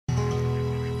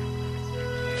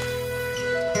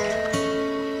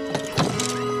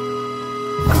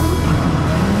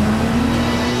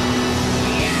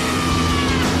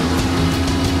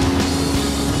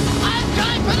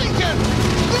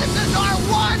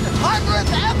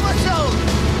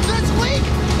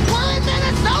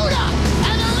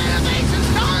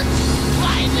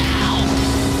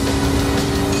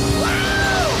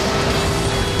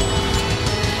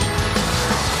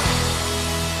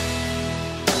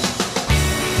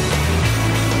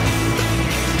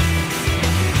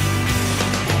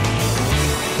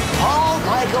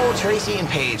Tracy and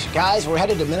Paige. Guys, we're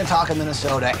headed to Minnetonka,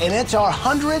 Minnesota, and it's our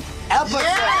 100th episode.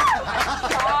 Yeah!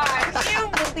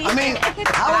 I mean,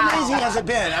 how amazing has it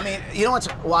been? I mean, you know what's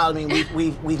wild? I mean,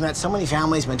 we've met so many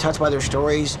families, been touched by their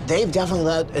stories. They've definitely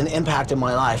led an impact in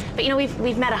my life. But you know,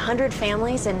 we've met 100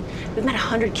 families and we've met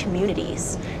 100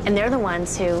 communities, and they're the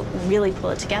ones who really pull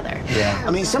it together. Yeah.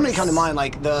 I mean, somebody come to mind,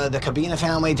 like the Cabina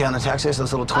family down in Texas,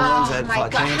 those little twins that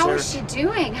fought cancer. How is she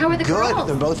doing? How are the girls? Good.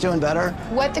 They're both doing better.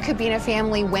 What the Cabina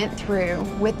family went through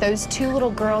with those two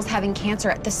little girls having cancer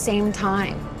at the same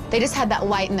time. They just had that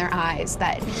light in their eyes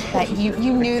that you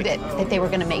knew that they were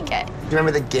going to make it. Do you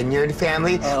remember the Ginyard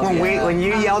family? When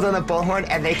you yelled on the bullhorn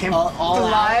and they came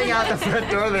flying out the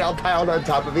front door, they all piled on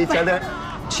top of each other?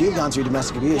 She had gone through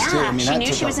domestic abuse, too. I mean, she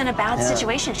knew she was in a bad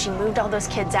situation. She moved all those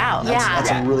kids out.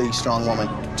 That's a really strong woman.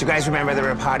 Do you guys remember the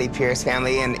Rapati Pierce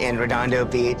family in Redondo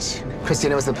Beach?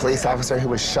 Christina was the police officer who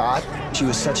was shot. She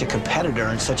was such a competitor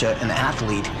and such an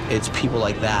athlete. It's people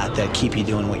like that that keep you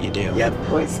doing what you do. Yep.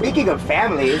 Well, speaking of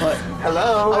families,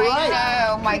 hello. All right.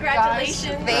 Oh my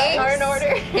Congratulations. gosh. Thanks. Are in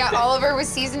order. Yeah, Oliver was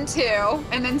season 2,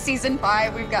 and then season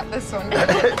 5, we've got this one.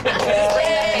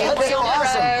 That's so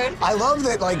awesome. I love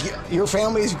that, like, your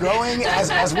family is growing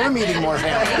as we're meeting more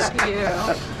families. Thank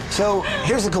you. So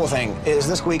here's the cool thing, is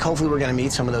this week, hopefully we're gonna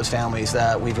meet some of those families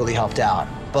that we've really helped out.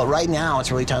 But right now,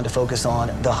 it's really time to focus on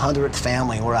the 100th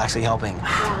family we're actually helping.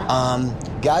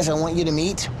 Guys, I want you to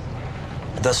meet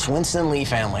the Swenson Lee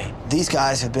family. These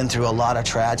guys have been through a lot of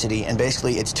tragedy, and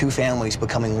basically it's two families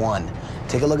becoming one.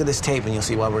 Take a look at this tape and you'll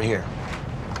see why we're here.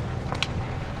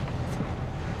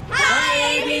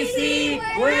 Hi, ABC!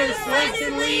 We're the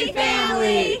Swenson Lee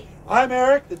family! I'm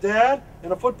Eric, the dad,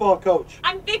 and a football coach.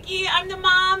 I'm Vicky, I'm the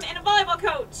mom and a volleyball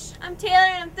coach. I'm Taylor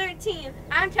and I'm 13.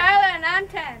 I'm Tyler and I'm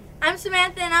 10. I'm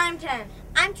Samantha and I'm 10.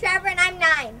 I'm Trevor and I'm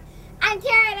 9. I'm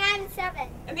Tara and I'm 7.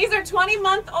 And these are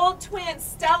 20-month-old twins,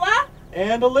 Stella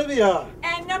And Olivia.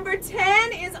 and number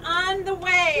 10 is on the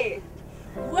way.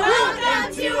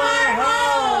 Welcome to our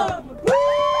home!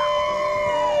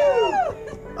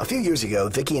 A few years ago,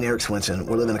 Vicky and Eric Swenson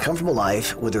were living a comfortable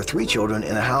life with their 3 children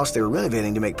in a house they were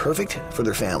renovating to make perfect for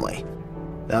their family.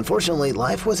 Now, unfortunately,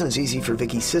 life wasn't as easy for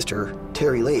Vicky's sister,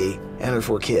 Terry Lee, and her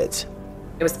 4 kids.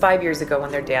 It was 5 years ago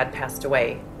when their dad passed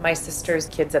away. My sister's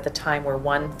kids at the time were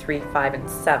 1, 3, 5, and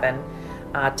 7.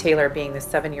 Taylor being the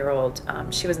 7-year-old,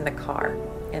 she was in the car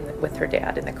with her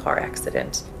dad in the car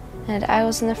accident. And I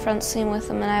was in the front seat with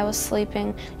him and I was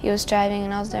sleeping. He was driving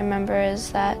and all I remember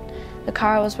is that the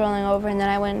car was rolling over and then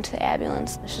I went into the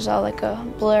ambulance. This was all like a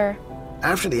blur.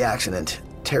 After the accident,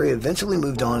 Terry eventually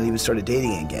moved on and even started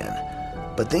dating again.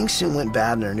 But things soon went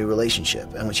bad in their new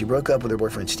relationship, and when she broke up with her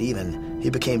boyfriend Steven,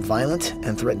 he became violent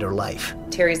and threatened her life.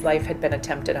 Terry's life had been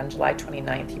attempted on July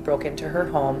 29th. He broke into her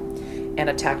home and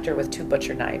attacked her with 2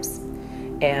 butcher knives.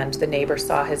 And the neighbor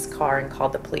saw his car and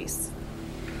called the police.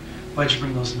 Why'd you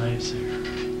bring those knives here?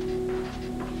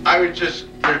 there's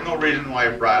no reason why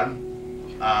I brought them.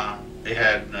 They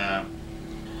had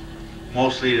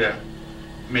mostly to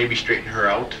maybe straighten her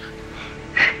out.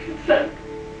 He said,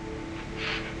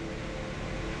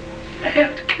 I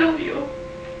have to kill you.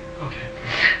 Okay.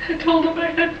 I told him I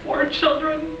had 4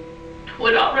 children who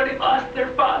had already lost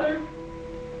their father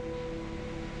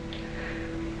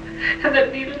and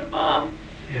that needed a mom.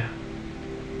 Yeah.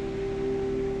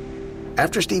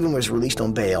 After Stephen was released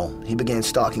on bail, he began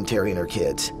stalking Terry and her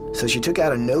kids. So she took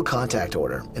out a no-contact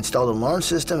order, installed an alarm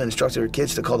system, and instructed her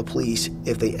kids to call the police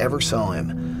if they ever saw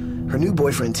him. Her new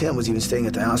boyfriend, Tim, was even staying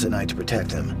at the house at night to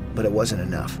protect him, but it wasn't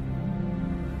enough.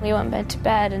 We went back to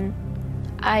bed, and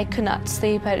I could not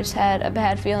sleep. I just had a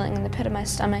bad feeling in the pit of my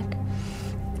stomach.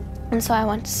 And so I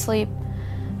went to sleep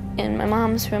in my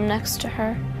mom's room next to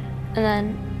her. And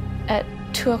then at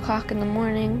 2 o'clock in the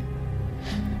morning,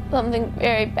 something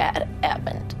very bad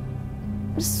happened.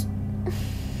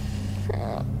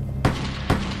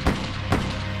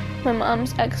 My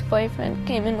mom's ex-boyfriend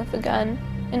came in with a gun,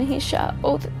 and he shot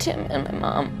both Tim and my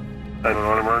mom.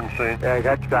 911 emergency. Yeah, I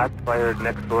got shots fired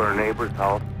next door to our neighbor's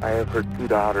house. I have her 2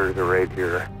 daughters are right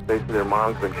here. They say their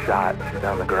mom's been shot. She's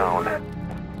on the ground.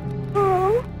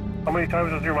 Oh. How many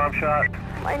times was your mom shot?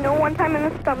 I know one time in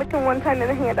the stomach and one time in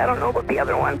the hand. I don't know about the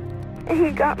other one. And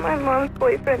he got my mom's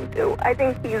boyfriend too. I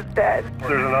think he's dead.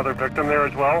 There's another victim there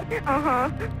as well? Uh-huh.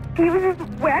 He was just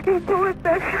whacking bullets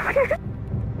at her.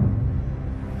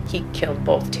 He killed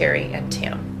both Terry and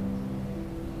Tim.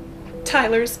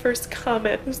 Tyler's first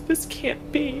comment was, "This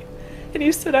can't be." And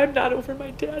he said, "I'm not over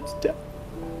my dad's death."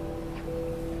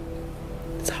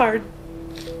 It's hard.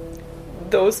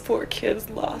 Those 4 kids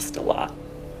lost a lot.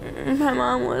 My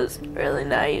mom was really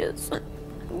nice,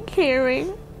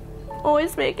 caring,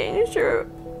 always making sure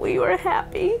we were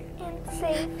happy. And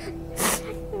Safe.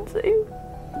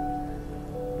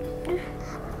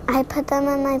 I put them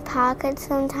in my pocket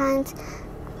sometimes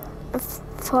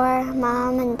for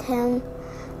Mom and Tim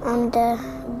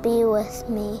to be with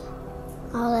me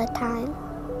all the time.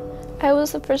 I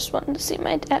was the first one to see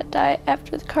my dad die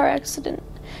after the car accident,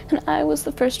 and I was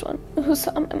the first one who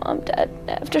saw my mom dead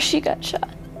after she got shot.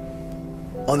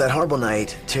 On that horrible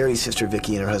night, Terry's sister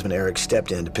Vicky and her husband Eric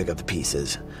stepped in to pick up the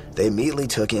pieces. They immediately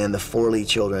took in the 4 Lee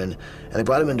children, and they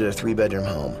brought them into a 3-bedroom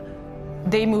home.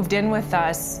 They moved in with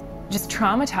us, just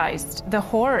traumatized. The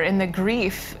horror and the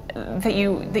grief that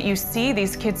you see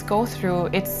these kids go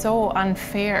through, it's so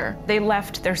unfair. They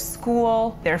left their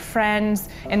school, their friends,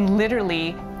 and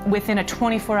literally within a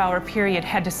 24-hour period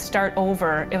had to start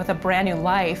over with a brand new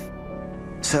life.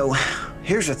 So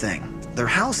here's the thing. Their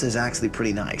house is actually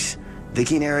pretty nice.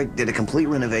 Vicky and Eric did a complete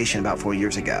renovation about 4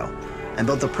 years ago and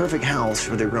built the perfect house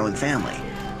for their growing family.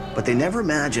 But they never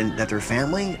imagined that their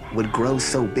family would grow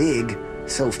so big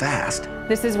so fast.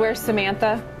 This is where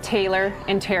Samantha, Taylor,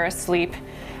 and Tara sleep.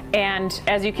 And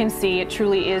as you can see, it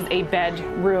truly is a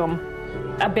bedroom.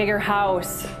 A bigger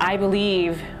house, I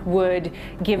believe, would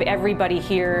give everybody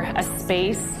here a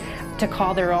space to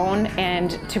call their own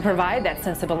and to provide that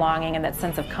sense of belonging and that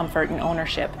sense of comfort and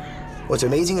ownership. What's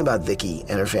amazing about Vicky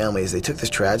and her family is they took this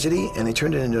tragedy and they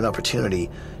turned it into an opportunity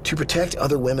to protect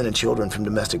other women and children from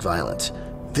domestic violence.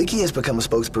 Vicky has become a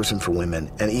spokesperson for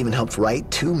women and even helped write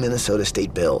 2 Minnesota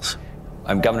state bills.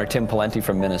 I'm Governor Tim Pawlenty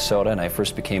from Minnesota, and I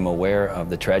first became aware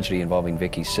of the tragedy involving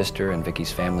Vicky's sister and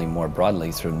Vicky's family more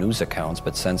broadly through news accounts,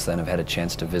 but since then I've had a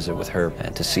chance to visit with her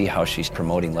and to see how she's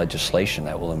promoting legislation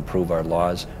that will improve our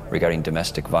laws regarding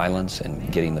domestic violence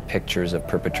and getting the pictures of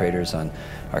perpetrators on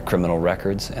our criminal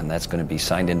records, and that's going to be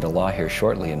signed into law here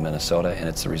shortly in Minnesota, and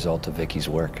it's the result of Vicky's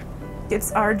work.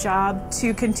 It's our job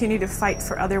to continue to fight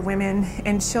for other women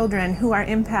and children who are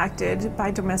impacted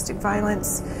by domestic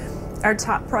violence. Our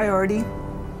top priority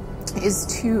is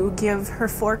to give her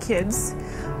 4 kids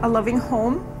a loving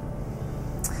home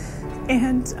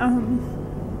and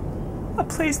a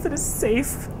place that is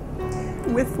safe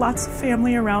with lots of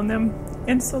family around them,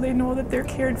 and so they know that they're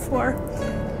cared for.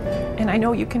 And I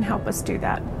know you can help us do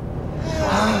that.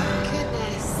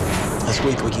 This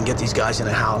week we can get these guys in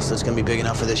a house that's going to be big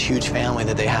enough for this huge family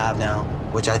that they have now,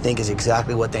 which I think is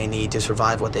exactly what they need to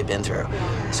survive what they've been through.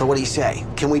 So what do you say?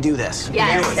 Can we do this?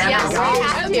 Yes, yes, we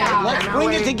have to. Let's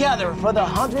bring it together for the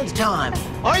 100th time.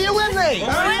 Are you with me?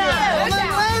 Yeah. Well, then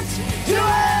let's do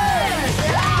it!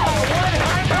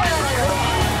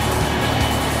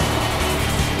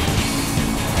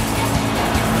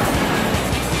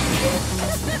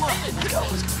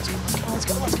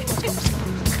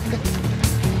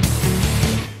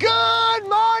 Good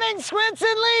morning, Swenson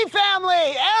Lee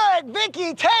family! Eric,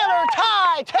 Vicky, Taylor,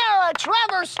 Ty, Tara,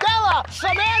 Trevor, Stella,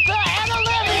 Samantha, and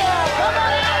Olivia! Come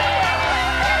on out!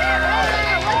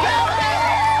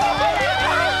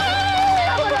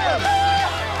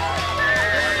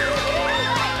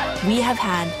 We have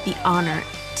had the honor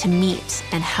to meet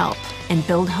and help and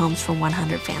build homes for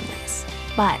 100 families.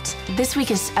 But this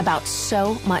week is about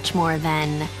so much more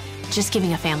than just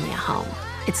giving a family a home.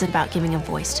 It's about giving a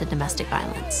voice to domestic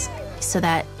violence so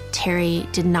that Terry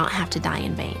did not have to die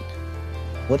in vain.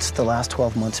 What's the last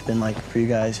 12 months been like for you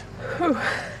guys? Whew.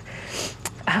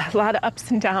 A lot of ups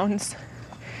and downs.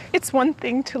 It's one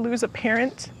thing to lose a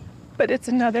parent, but it's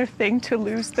another thing to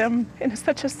lose them in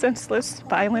such a senseless,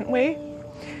 violent way.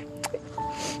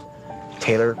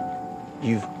 Taylor,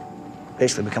 you've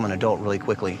basically become an adult really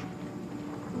quickly.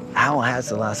 How has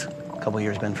the last couple of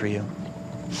years been for you?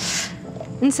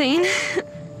 Insane.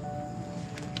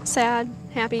 Sad,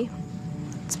 happy.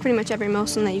 It's pretty much every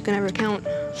emotion that you can ever count.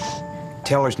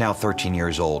 Taylor's now 13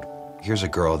 years old. Here's a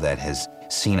girl that has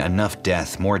seen enough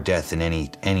death, more death than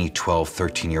any 12,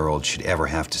 13-year-old should ever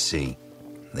have to see.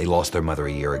 They lost their mother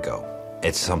a year ago.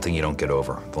 It's something you don't get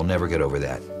over. They'll never get over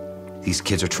that. These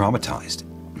kids are traumatized.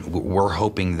 We're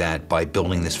hoping that by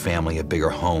building this family a bigger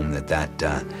home,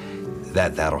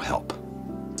 that'll help.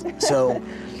 So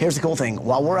here's the cool thing.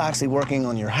 While we're actually working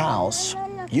on your house,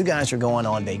 you guys are going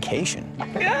on vacation.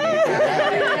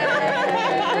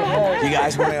 You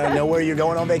guys want to know where you're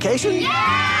going on vacation?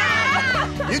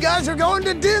 Yeah! You guys are going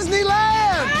to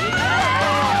Disneyland!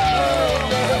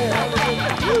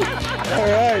 All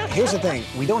right, here's the thing.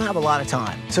 We don't have a lot of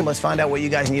time, so let's find out what you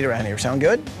guys need around here. Sound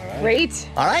good? Great.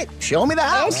 All right, show me the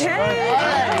house.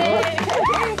 Okay.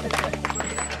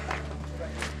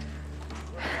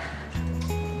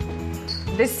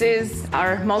 This is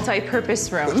our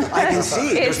multi-purpose room. I can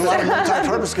see. There's a lot of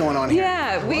multi-purpose going on here.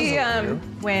 Yeah,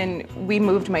 when we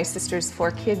moved my sister's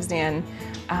 4 kids in,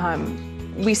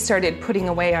 we started putting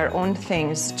away our own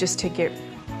things just to get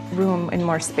room and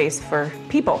more space for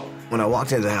people. When I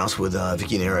walked into the house with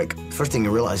Vicki and Eric, first thing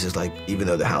you realize is, like, even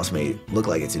though the house may look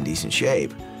like it's in decent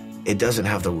shape, it doesn't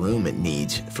have the room it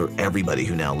needs for everybody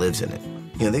who now lives in it.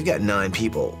 You know, they've got 9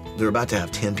 people. They're about to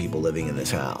have 10 people living in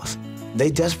this house.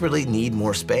 They desperately need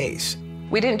more space.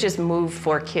 We didn't just move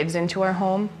 4 kids into our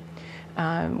home.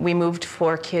 We moved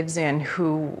 4 kids in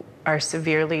who are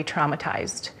severely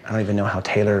traumatized. I don't even know how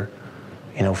Taylor,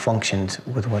 functions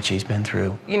with what she's been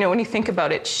through. You know, when you think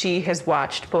about it, she has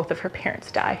watched both of her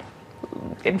parents die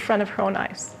in front of her own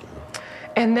eyes.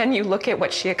 And then you look at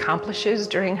what she accomplishes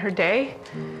during her day.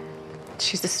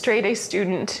 She's a straight-A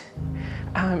student.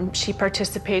 She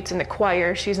participates in the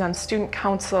choir. She's on student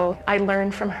council. I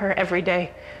learn from her every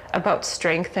day about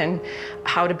strength and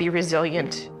how to be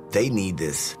resilient. They need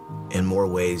this in more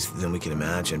ways than we can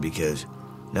imagine, because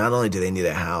not only do they need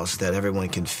a house that everyone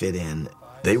can fit in,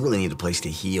 they really need a place to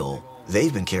heal.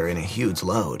 They've been carrying a huge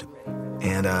load.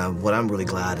 And what I'm really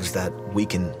glad is that we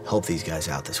can help these guys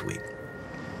out this week.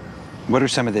 What are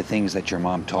some of the things that your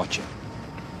mom taught you?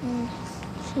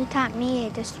 She taught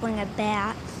me to swing a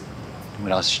bat.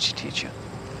 What else did she teach you?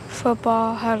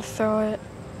 Football, how to throw it.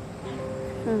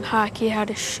 And hockey, how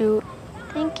to shoot.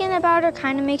 Thinking about her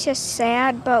kind of makes us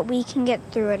sad, but we can get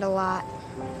through it a lot.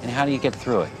 And how do you get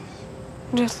through it?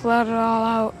 Just let it all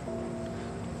out.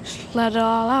 Just let it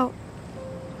all out.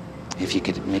 If you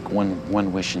could make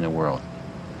one wish in the world,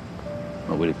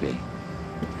 what would it be?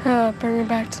 Bring her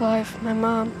back to life. My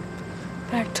mom,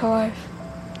 back to life.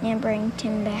 And bring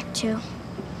Tim back, too.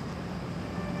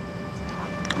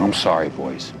 I'm sorry,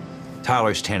 boys.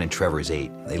 Tyler's 10 and Trevor's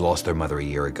 8. They lost their mother a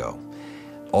year ago.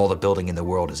 All the building in the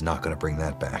world is not going to bring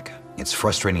that back. It's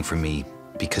frustrating for me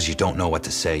because you don't know what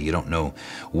to say. You don't know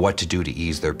what to do to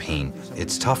ease their pain.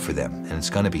 It's tough for them, and it's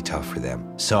going to be tough for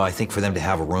them. So I think for them to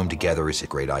have a room together is a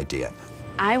great idea.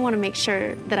 I want to make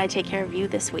sure that I take care of you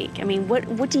this week. I mean,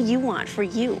 what do you want for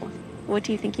you? What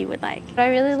do you think you would like? I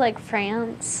really like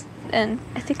France, and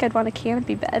I think I'd want a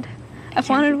canopy bed. I've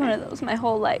wanted one of those my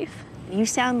whole life. You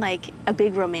sound like a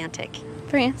big romantic.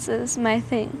 France is my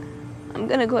thing. I'm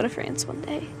gonna go to France one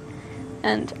day,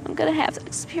 and I'm gonna have that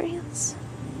experience.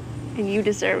 And you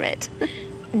deserve it.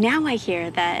 Now I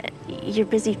hear that you're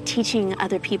busy teaching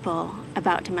other people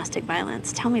about domestic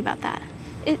violence. Tell me about that.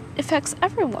 It affects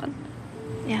everyone.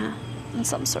 Yeah. In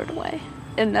some sort of way,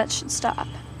 and that should stop.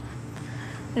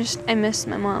 I miss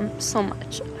my mom so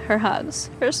much. Her hugs,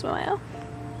 her smile.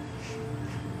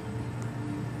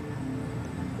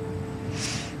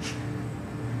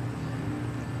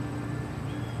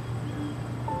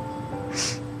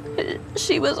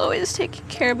 She was always taking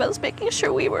care of us, making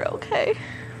sure we were okay.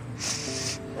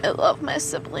 I love my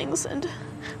siblings and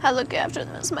I look after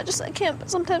them as much as I can, but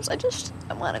sometimes I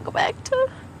want to go back to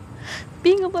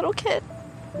being a little kid.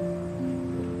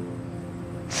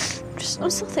 I'm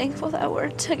so thankful that we're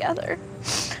together.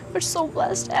 We're so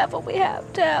blessed to have what we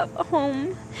have, to have a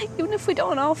home, even if we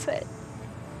don't all fit.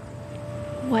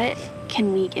 What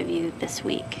can we give you this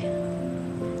week?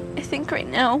 I think right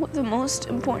now the most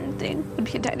important thing would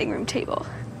be a dining room table.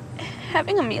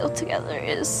 Having a meal together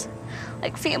is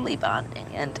like family bonding,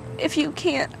 and if you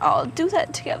can't all do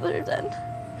that together, then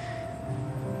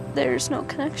there's no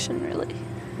connection really.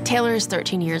 Taylor is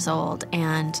 13 years old,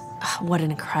 and what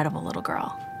an incredible little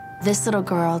girl. This little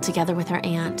girl, together with her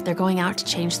aunt, they're going out to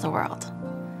change the world.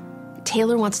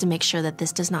 Taylor wants to make sure that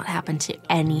this does not happen to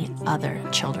any other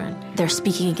children. They're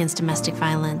speaking against domestic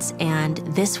violence, and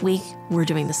this week, we're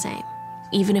doing the same.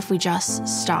 Even if we just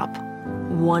stop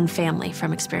one family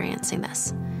from experiencing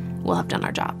this, we'll have done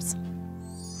our jobs.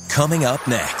 Coming up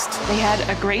next. They had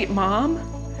a great mom,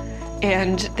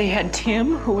 and they had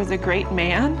Tim, who was a great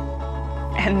man,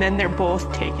 and then they're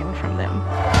both taken from them.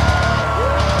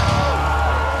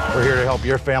 We're here to help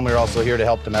your family. We're also here to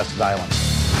help domestic violence.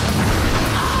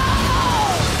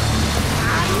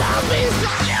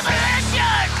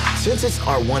 Since it's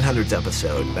our 100th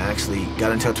episode, I actually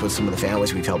got in touch with some of the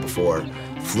families we've helped before,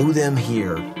 flew them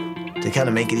here to kind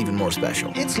of make it even more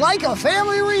special. It's like a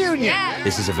family reunion. Yeah.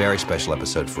 This is a very special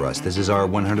episode for us. This is our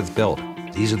 100th build.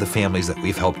 These are the families that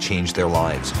we've helped change their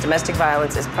lives. Domestic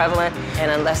violence is prevalent,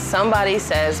 and unless somebody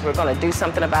says we're going to do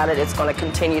something about it, it's going to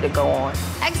continue to go on.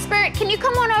 Expert, can you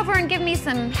come on over and give me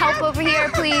some help over here,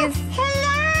 please?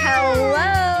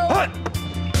 Hello.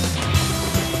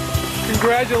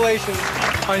 Congratulations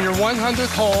on your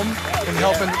 100th home and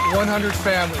helping 100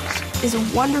 families. It's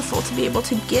wonderful to be able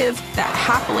to give that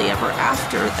happily ever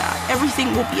after, that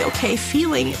everything will be okay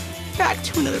feeling back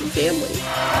to another family.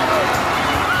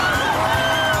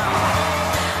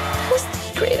 It's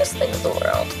the greatest thing in the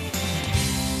world.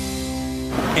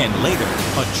 And later,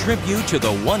 a tribute to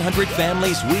the 100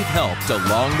 families we've helped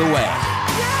along the way.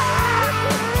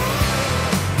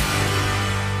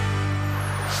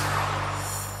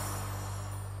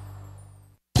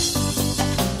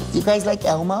 You guys like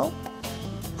Elmo?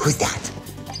 Who's that?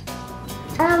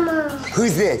 Elmo.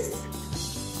 Who's this?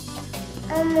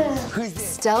 Elmo. Who's this?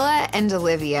 Stella and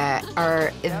Olivia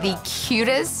are the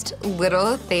cutest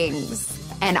little things.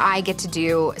 And I get to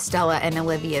do Stella and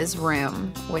Olivia's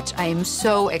room, which I am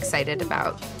so excited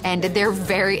about. And they're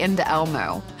very into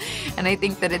Elmo. And I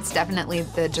think that it's definitely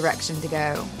the direction to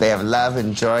go. They have love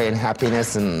and joy and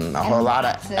happiness and a whole lot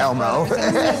of Elmo.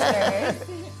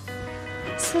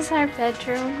 This is our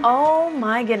bedroom. Oh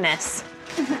my goodness.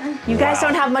 You guys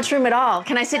don't have much room at all.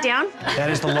 Can I sit down? That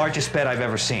is the largest bed I've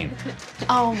ever seen.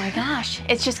 Oh my gosh.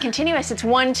 It's just continuous. It's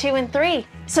 1, 2, and 3.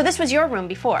 So this was your room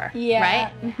before,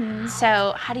 right? Mm-hmm.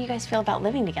 So how do you guys feel about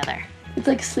living together? It's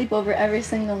like sleepover every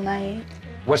single night.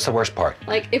 What's the worst part?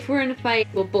 Like, if we're in a fight,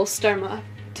 we'll both storm off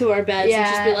to our beds and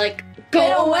just be like,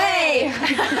 go away!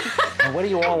 And what do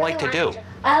you all like to do?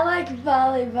 I like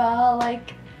volleyball,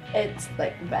 like, it's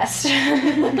like the best.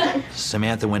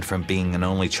 Samantha went from being an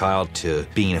only child to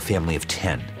being a family of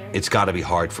 10. It's got to be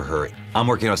hard for her. I'm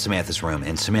working on Samantha's room,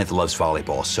 and Samantha loves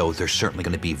volleyball, so there's certainly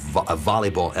going to be a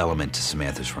volleyball element to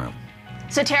Samantha's room.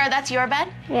 So Tara, that's your bed?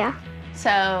 Yeah.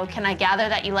 So can I gather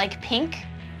that you like pink?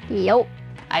 Yup.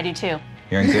 I do too.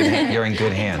 You're in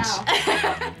good hands.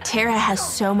 Tara has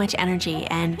so much energy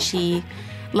and she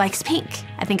likes pink.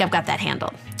 I think I've got that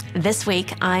handled. This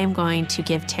week, I'm going to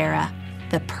give Tara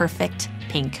the perfect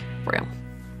pink room.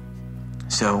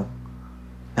 So,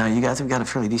 now you guys have got a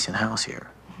fairly decent house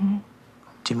here. Mm-hmm.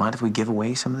 Do you mind if we give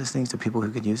away some of these things to people who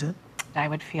could use it? I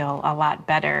would feel a lot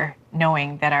better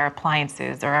knowing that our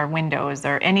appliances or our windows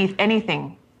or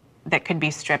anything that could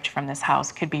be stripped from this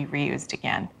house could be reused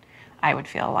again. I would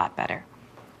feel a lot better.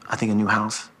 I think a new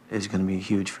house is going to be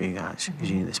huge for you guys because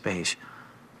you need the space.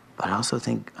 But I also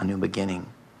think a new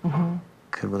beginning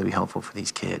could really be helpful for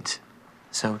these kids.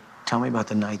 So tell me about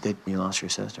the night that you lost your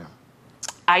sister.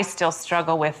 I still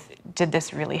struggle with, did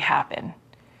this really happen?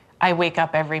 I wake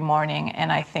up every morning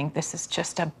and I think this is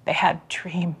just a bad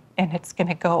dream and it's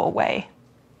gonna go away.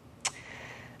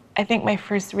 I think my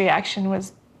first reaction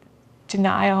was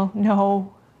denial.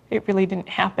 No, it really didn't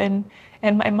happen.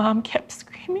 And my mom kept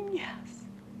screaming, yes,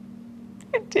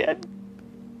 it did.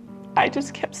 I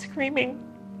just kept screaming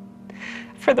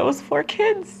for those 4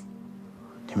 kids.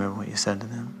 Do you remember what you said to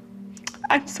them?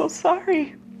 I'm so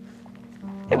sorry.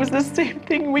 It was the same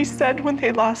thing we said when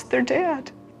they lost their dad.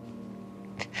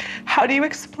 How do you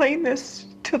explain this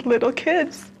to little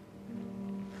kids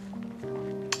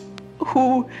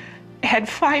who had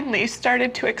finally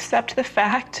started to accept the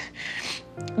fact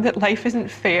that life isn't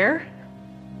fair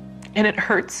and it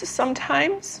hurts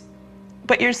sometimes,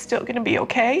 but you're still gonna be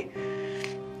okay?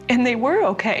 And they were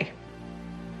okay.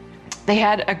 They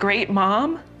had a great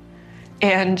mom,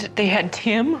 and they had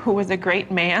Tim, who was a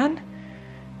great man,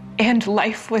 and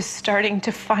life was starting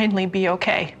to finally be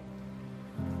okay.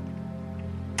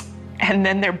 And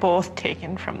then they're both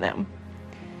taken from them.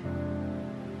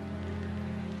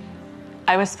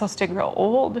 I was supposed to grow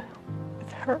old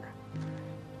with her,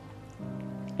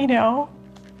 you know,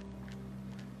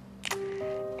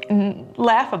 and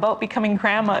laugh about becoming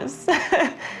grandmas.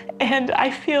 And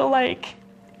I feel like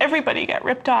everybody got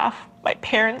ripped off. My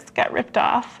parents got ripped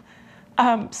off.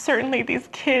 Certainly these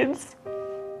kids.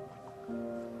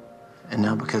 And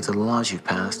now because of the laws you've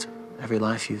passed, every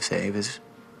life you save is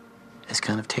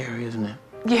kind of Terry, isn't it?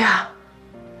 Yeah.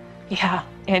 Yeah.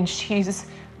 And she's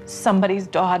somebody's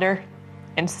daughter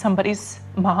and somebody's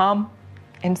mom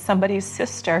and somebody's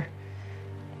sister.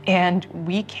 And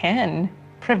we can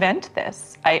prevent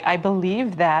this. I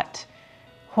believe that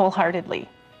wholeheartedly,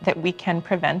 that we can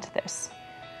prevent this.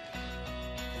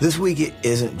 This week it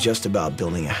isn't just about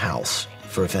building a house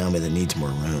for a family that needs more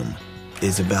room.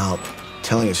 It's about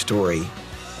telling a story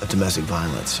of domestic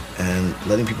violence and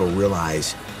letting people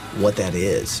realize what that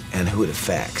is and who it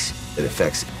affects. It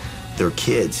affects their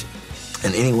kids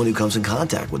and anyone who comes in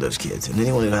contact with those kids and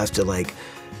anyone who has to, like,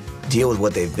 deal with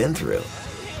what they've been through.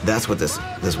 That's what this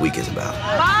week is about.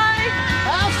 Bye!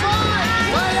 Have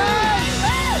fun! Bye!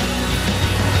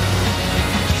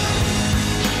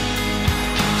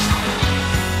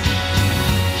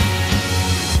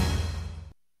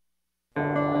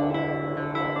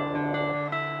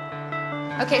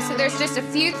 Okay, so there's just a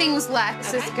few things left.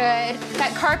 This is good.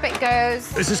 That carpet goes.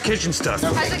 This is kitchen stuff.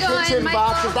 How's it going, Kitchen Michael?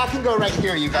 boxes, that can go right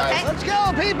here, you guys. Okay. Let's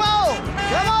go, people!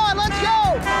 Come on, let's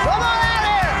go! Come on out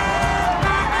here!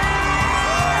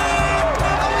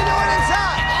 How are we doing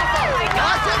inside? Oh my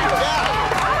God. Awesome?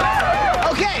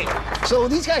 Yeah. Okay, So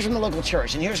these guys are from the local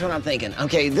church, and here's what I'm thinking.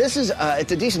 Okay, this is,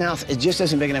 it's a decent house. It just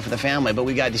isn't big enough for the family, but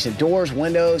we got decent doors,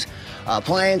 windows,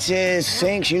 appliances,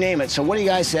 sinks, you name it. So what do you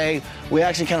guys say? We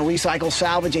actually kind of recycle,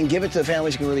 salvage, and give it to the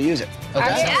families who can really use it. Okay?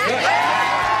 Let's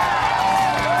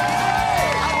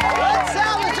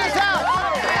salvage this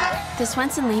house! The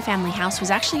Swenson Lee family house was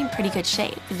actually in pretty good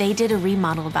shape. They did a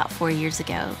remodel about 4 years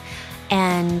ago,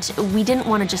 and we didn't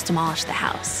want to just demolish the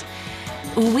house.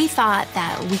 We thought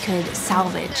that we could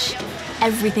salvage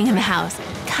everything in the house.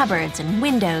 Cupboards and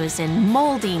windows and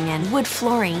molding and wood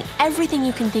flooring, everything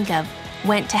you can think of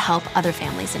went to help other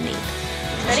families in need.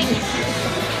 Ready?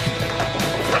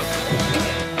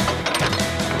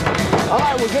 All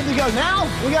right, we're good to go. Now,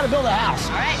 we got to build a house.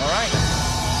 All right. All right.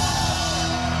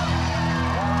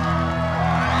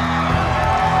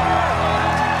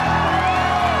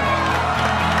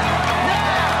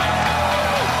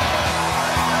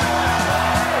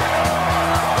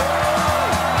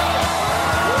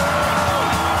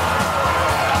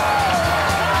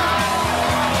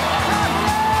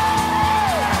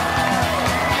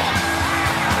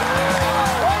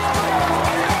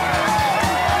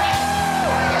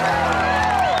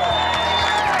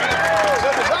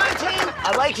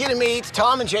 I'd like you to meet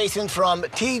Tom and Jason from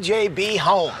TJB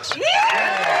Homes.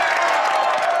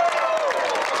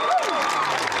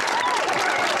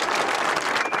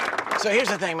 So here's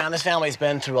the thing, man. This family's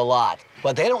been through a lot,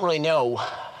 but they don't really know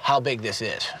how big this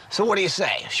is. So what do you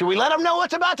say? Should we let them know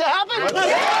what's about to happen?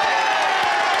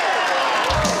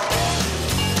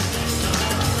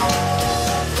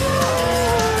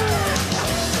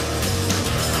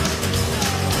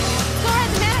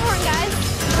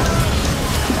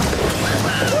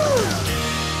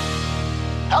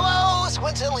 Hello,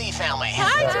 Swenson Lee family.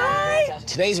 Hi, Joy.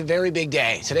 Today's a very big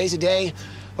day. Today's a day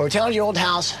where we're tearing your old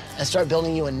house and start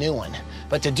building you a new one.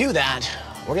 But to do that,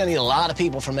 we're gonna need a lot of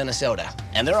people from Minnesota.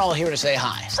 And they're all here to say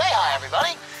hi. Say hi,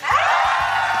 everybody.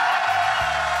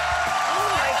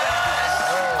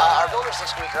 Our builders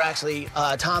this week are actually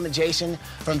Tom and Jason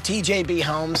from TJB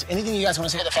Homes. Anything you guys want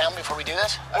to say to the family before we do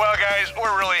this? Well, guys,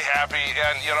 we're really happy,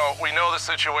 and, you know, we know the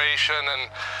situation, and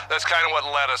that's kind of what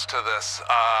led us to this,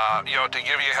 you know, to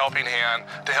give you a helping hand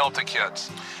to help the kids.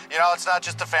 You know, it's not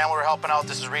just the family we're helping out.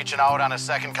 This is reaching out on a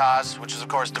second cause, which is, of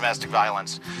course, domestic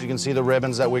violence. You can see the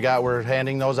ribbons that we got. We're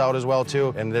handing those out as well,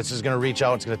 too. And this is going to reach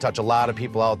out. It's going to touch a lot of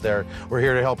people out there. We're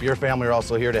here to help your family. We're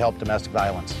also here to help domestic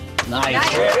violence. Nice.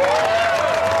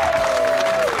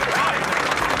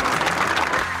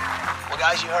 Well,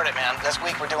 guys, you heard it, man. This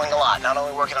week we're doing a lot. Not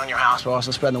only working on your house, we're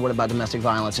also spreading the word about domestic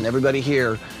violence. And everybody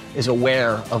here is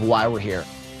aware of why we're here.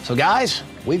 So, guys,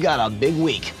 we've got a big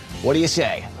week. What do you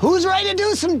say? Who's ready to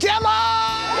do some demo? Okay,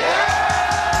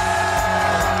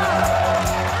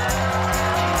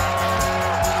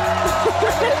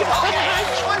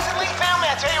 Swenson Lee family,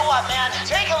 I tell you what, man,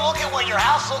 take a look at what your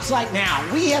house looks like now.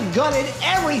 We have gutted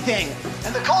everything.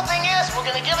 And the cool thing is, we're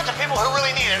gonna give it to people who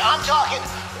really need it. I'm talking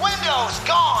windows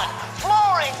gone,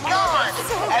 flooring gone.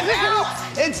 And now,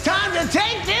 it's time to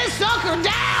take this sucker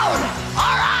down.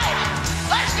 All right,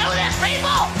 let's do this,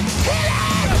 people. Hit it!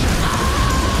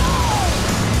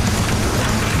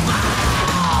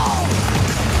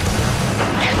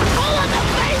 It's full of the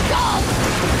face-off!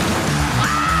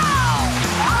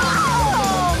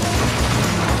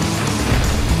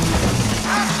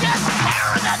 I'm just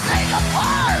tearing that thing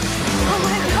apart! Oh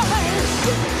my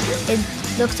gosh! It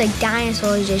looks like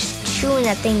dinosaurs just chewing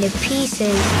that thing to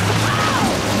pieces.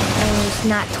 And it's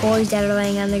not toys that are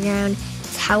laying on the ground,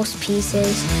 it's house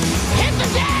pieces. Hit the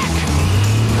deck!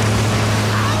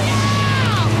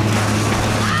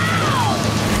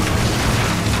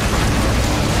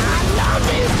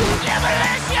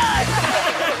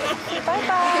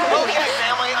 Okay,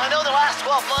 family, I know the last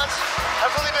 12 months have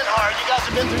really been hard. You guys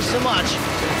have been through so much.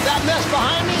 That mess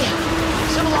behind me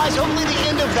symbolized hopefully the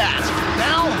end of that.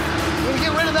 Now, we're gonna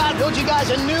get rid of that, build you guys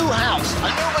a new house,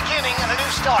 a new beginning, and a new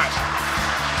start.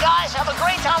 Guys, have a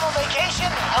great time on vacation,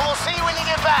 and we'll see you when you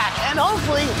get back. And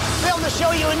hopefully, be able to show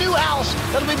you a new house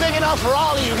that'll be big enough for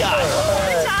all of you guys.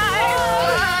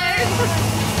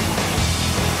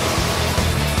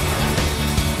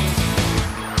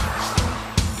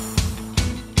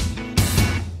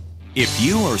 If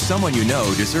you or someone you know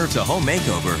deserves a home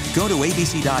makeover, go to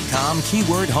abc.com,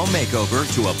 keyword home makeover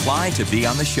to apply to be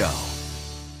on the show.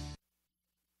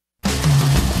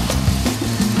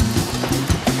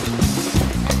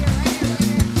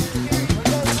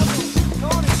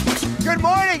 Good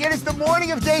morning. It is the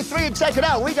morning of day 3, and check it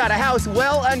out. We got a house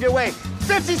well underway.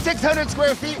 5,600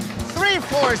 square feet, 3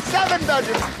 floors, 7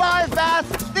 bedrooms, 5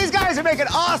 baths. These guys are making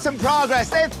awesome progress.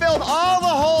 They've filled all the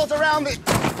holes around the...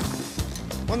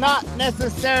 Well, not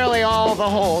necessarily all the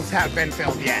holes have been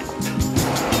filled yet.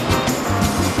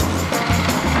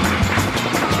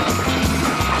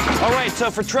 All right,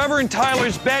 so for Trevor and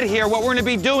Tyler's bed here, what we're gonna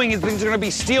be doing is things are gonna be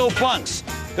steel bunks.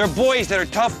 They're boys that are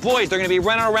tough boys. They're gonna be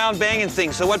running around banging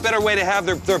things. So what better way to have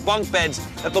their bunk beds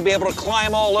that they'll be able to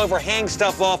climb all over, hang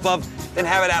stuff off of, than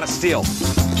have it out of steel.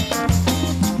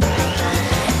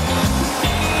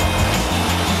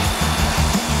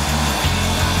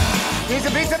 Need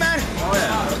some pizza, man? Oh,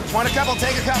 yeah. Want a couple?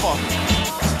 Take a couple.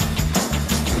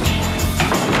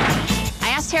 I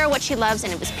asked Tara what she loves,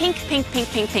 and it was pink, pink, pink,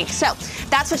 pink, pink. So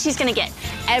that's what she's gonna get.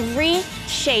 Every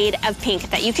shade of pink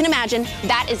that you can imagine,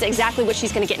 that is exactly what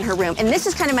she's gonna get in her room. And this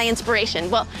is kind of my inspiration.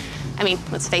 Well, I mean,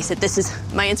 let's face it, this is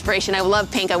my inspiration. I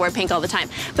love pink, I wear pink all the time.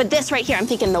 But this right here, I'm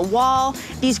thinking the wall,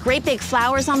 these great big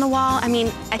flowers on the wall. I mean,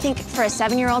 I think for a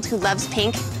 7-year-old who loves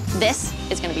pink, this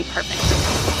is gonna be perfect.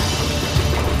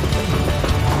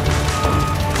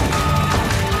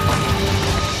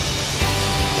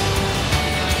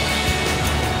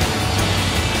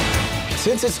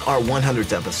 Since it's our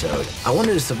 100th episode, I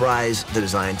wanted to surprise the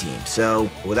design team. So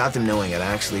without them knowing it, I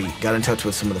actually got in touch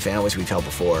with some of the families we've helped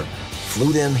before,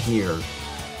 flew them here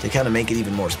to kind of make it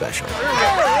even more special. I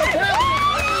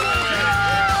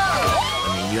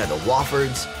mean, you had the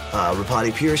Woffords,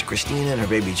 Rapati Pierce, Christina and her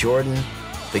baby Jordan,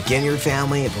 the Ginyard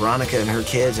family, Veronica and her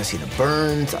kids. I see the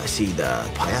Burns, I see the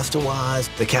Piestawas,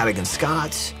 the Cadigan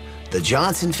Scotts, the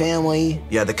Johnson family,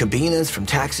 yeah, the Cabinas from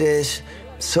Texas.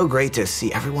 So great to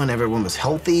see everyone was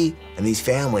healthy, and these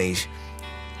families,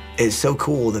 it's so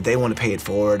cool that they want to pay it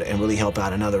forward and really help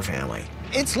out another family.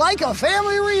 It's like a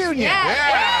family reunion. Yeah.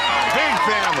 Big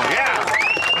family, yeah.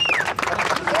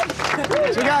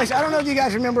 So guys, I don't know if you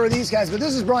guys remember these guys, but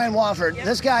this is Brian Wofford.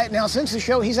 This guy, now since the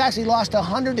show, he's actually lost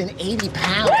 180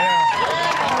 pounds.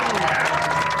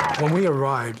 When we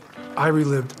arrived, I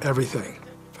relived everything,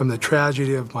 from the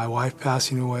tragedy of my wife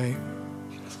passing away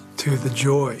to the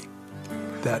joy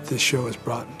that this show has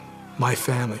brought my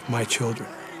family, my children.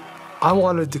 I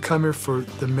wanted to come here for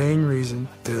the main reason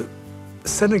to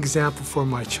set an example for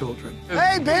my children.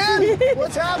 Hey, Ben!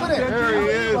 What's happening? There he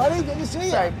is. Buddy, good to see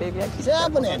you. Sorry, baby. What's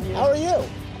happening? How are you?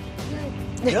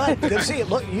 Good. Good to see you.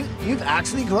 Look, you've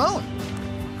actually grown.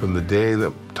 From the day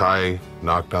that Ty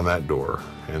knocked on that door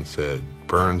and said,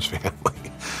 Burns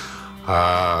family,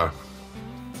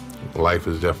 life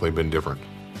has definitely been different.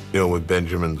 You know, with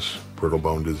Benjamin's brittle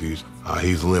bone disease,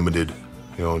 he's limited,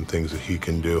 you know, in things that he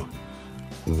can do.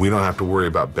 We don't have to worry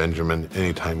about Benjamin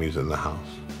anytime he's in the house.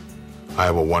 I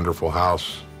have a wonderful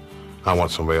house. I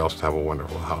want somebody else to have a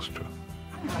wonderful house, too.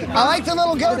 I like the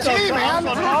little goatee, man.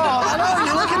 Oh, I know,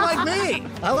 you're looking like me.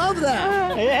 I love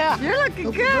that. Yeah. You're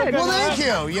looking good. Well, thank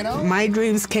you, you know. My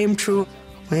dreams came true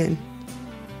when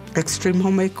Extreme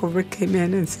Home Makeover came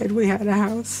in and said we had a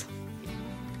house.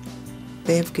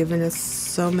 They have given us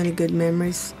so many good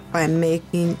memories by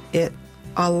making it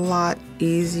a lot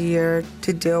easier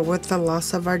to deal with the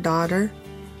loss of our daughter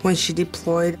when she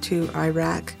deployed to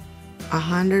Iraq.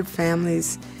 100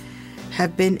 families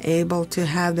have been able to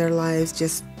have their lives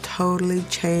just totally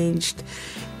changed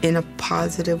in a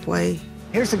positive way.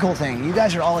 Here's the cool thing. You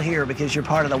guys are all here because you're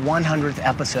part of the 100th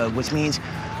episode, which means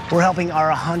we're helping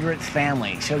our 100th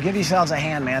family. So give yourselves a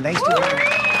hand, man. Thanks to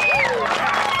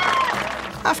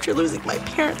After losing my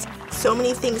parents, so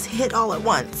many things hit all at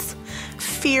once.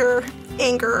 Fear,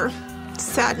 anger,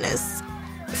 sadness.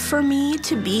 For me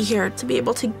to be here, to be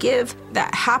able to give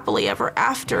that happily ever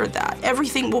after, that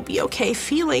everything will be okay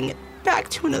feeling back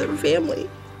to another family,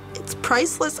 it's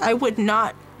priceless. I would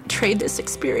not trade this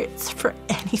experience for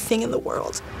anything in the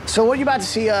world. So what you're about to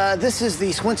see, this is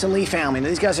the Swenson Lee family. Now,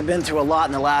 these guys have been through a lot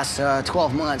in the last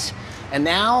 12 months, and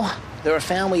now they're a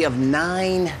family of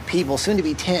 9 people, soon to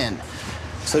be 10.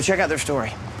 So check out their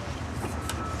story.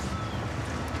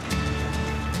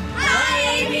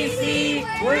 Hi, ABC.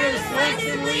 We're the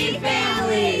Swenson Lee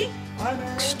family.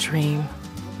 Extreme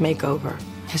Makeover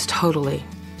has totally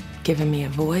given me a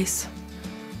voice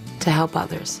to help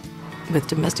others with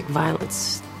domestic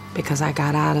violence, because I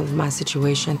got out of my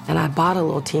situation and I bought a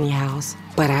little teeny house.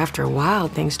 But after a while,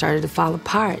 things started to fall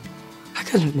apart. I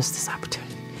couldn't have missed this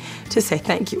opportunity to say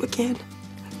thank you again,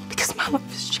 because my life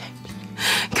has changed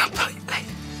completely.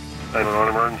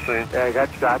 911 emergency. Yeah, I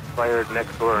got shots fired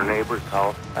next door to a neighbor's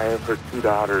house. I have her 2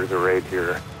 daughters are right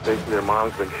here. Basically, their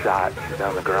mom's been shot. She's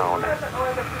on the ground.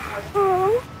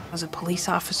 As a police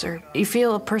officer, you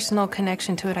feel a personal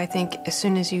connection to it, I think, as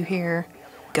soon as you hear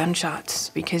gunshots,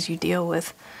 because you deal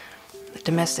with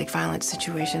domestic violence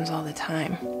situations all the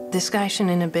time. This guy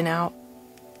shouldn't have been out,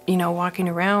 you know, walking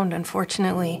around.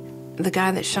 Unfortunately, the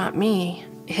guy that shot me,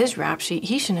 his rap sheet,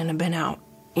 he shouldn't have been out,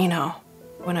 you know,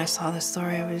 When I saw the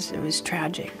story, it was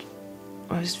tragic.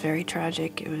 It was very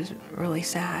tragic. It was really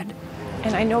sad.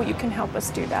 And I know you can help us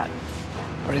do that.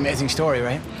 Pretty amazing story,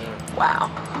 right?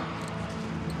 Wow.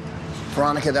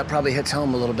 Veronica, that probably hits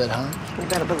home a little bit, huh? You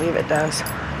better believe it does.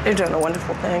 You're doing a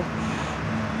wonderful thing.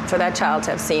 For that child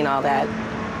to have seen all that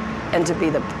and to be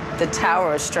the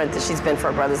tower of strength that she's been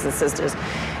for her brothers and sisters.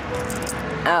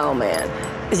 Oh, man.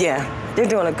 Yeah, you're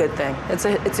doing a good thing. It's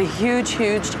a huge,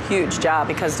 huge, huge job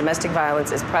because domestic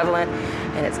violence is prevalent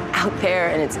and it's out there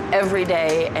and it's every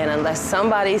day. And unless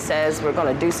somebody says we're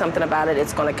going to do something about it,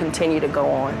 it's going to continue to go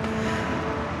on.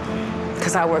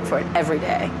 Because I work for it every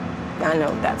day. I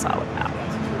know what that's all about.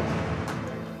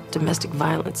 Domestic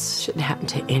violence shouldn't happen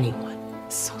to anyone.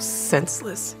 It's so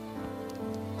senseless.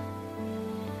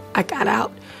 I got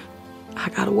out. I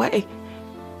got away.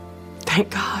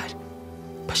 Thank God.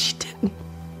 But she didn't.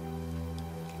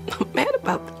 I'm mad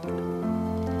about that.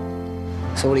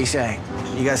 So what do you say?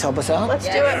 You guys help us out? Let's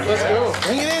do it. Let's go.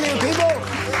 Bring it in here, people.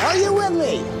 Are you with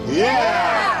me?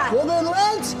 Yeah! Well, then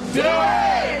let's do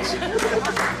it!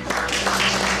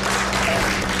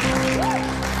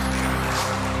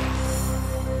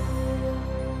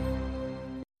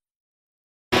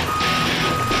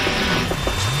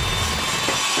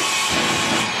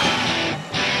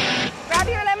 Grab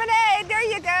your lemonade. There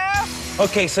you go.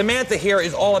 Okay, Samantha here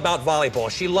is all about volleyball.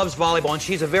 She loves volleyball, and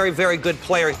she's a very, very good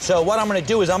player. So what I'm going to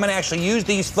do is I'm going to actually use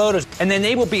these photos, and then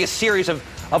they will be a series of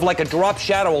like a drop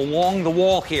shadow along the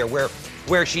wall here,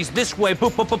 where she's this way,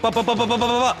 boop, boop, boop, boop, boop, boop, boop,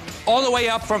 boop, boop, all the way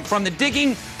up from the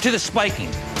digging to the spiking.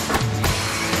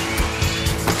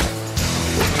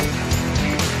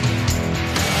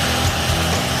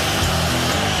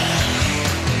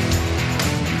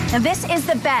 Now this is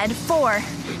the bed for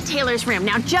Taylor's room.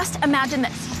 Now just imagine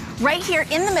this. Right here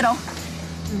in the middle,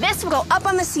 this will go up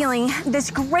on the ceiling,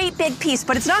 this great big piece,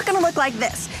 but it's not gonna look like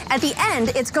this. At the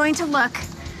end, it's going to look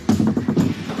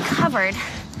covered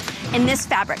in this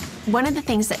fabric. One of the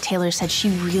things that Taylor said she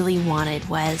really wanted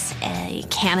was a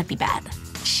canopy bed.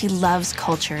 She loves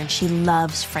culture and she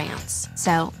loves France.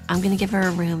 So I'm gonna give her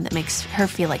a room that makes her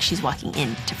feel like she's walking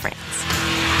into France.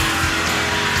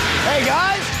 Hey,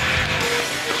 guys.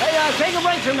 Hey, take a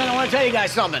break for a minute. I want to tell you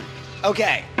guys something.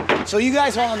 Okay, so you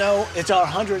guys all know it's our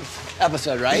 100th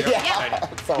episode, right? Yeah.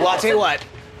 Well, I'll tell you what.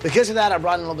 Because of that, I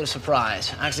brought in a little bit of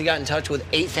surprise. I actually got in touch with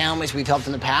 8 families we've helped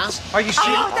in the past. Are you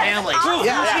serious? Families. Awesome.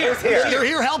 Yeah, Who's here? They're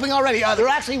here helping already. They're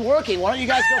actually working. Why don't you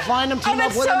guys go find them, team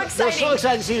up with them? They're so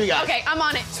excited to see you guys. Okay, I'm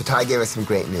on it. So Ty gave us some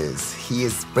great news. He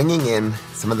is bringing in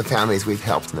some of the families we've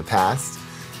helped in the past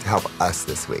to help us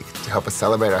this week, to help us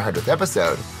celebrate our 100th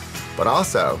episode. But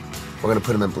also, we're going to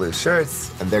put them in blue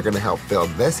shirts, and they're going to help build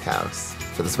this house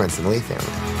for the Swenson Lee family.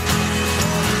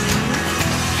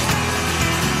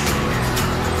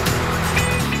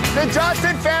 The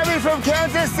Johnson family from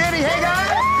Kansas City. Hey, guys.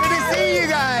 Good to see you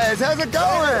guys. How's it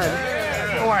going?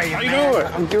 How are you, doing?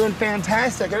 I'm doing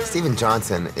fantastic. Stephen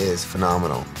Johnson is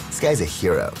phenomenal. This guy's a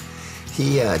hero.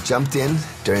 He jumped in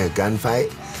during a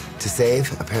gunfight to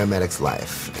save a paramedic's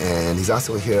life. And he's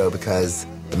also a hero because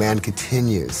the man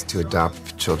continues to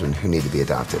adopt children who need to be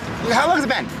adopted. How long has it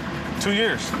been? 2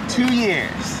 years. 2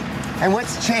 years. And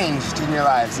what's changed in your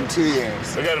lives in 2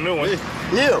 years? I got a new one. You.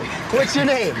 What's your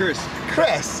name? Chris.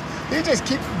 Chris. You just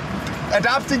keep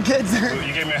adopting kids. Well,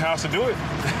 you gave me a house to do it.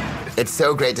 It's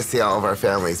so great to see all of our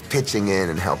families pitching in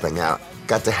and helping out.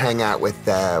 Got to hang out with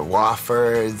the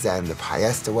Woffords and the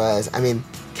Piestawas. I mean,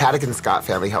 Caddick and Scott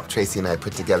family helped Tracy and I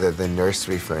put together the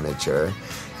nursery furniture.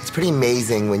 It's pretty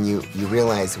amazing when you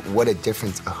realize what a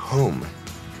difference a home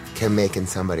can make in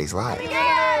somebody's life.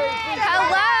 Hello.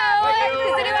 Does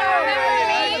anyone remember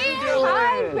me?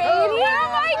 Hi, baby. Oh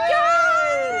my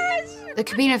gosh. The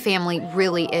Cabina family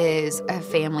really is a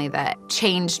family that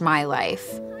changed my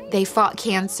life. They fought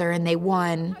cancer and they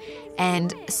won,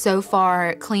 and so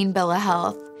far, clean bill of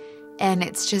health. And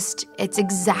it's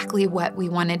exactly what we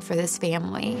wanted for this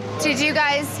family. Did you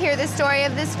guys hear the story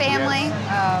of this family? Yes.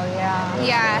 Oh, yeah.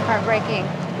 Yeah. Heartbreaking.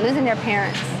 Losing their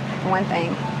parents, one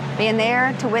thing. Being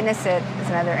there to witness it is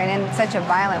another, and in such a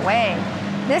violent way.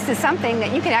 This is something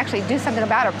that you can actually do something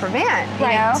about or prevent, you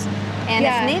know? And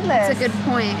it's needless. That's a good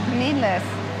point. Needless.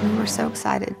 We were so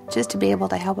excited just to be able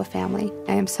to help a family.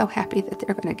 I am so happy that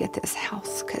they're going to get this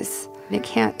house because they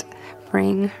can't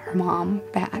bring her mom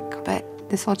back, but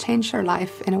this will change their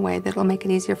life in a way that will make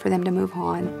it easier for them to move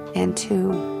on and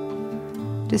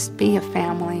to just be a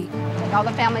family. All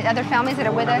the other families that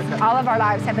are with us, all of our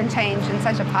lives have been changed in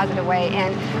such a positive way.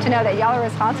 And to know that y'all are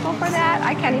responsible for that,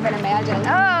 I can't even imagine.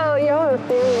 Oh, you're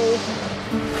silly.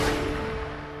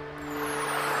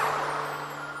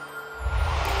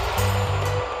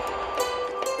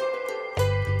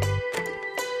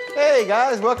 Hey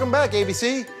guys, welcome back,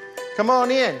 ABC. Come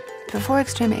on in. Before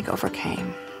Extreme Makeover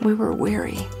came, we were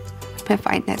weary. We've been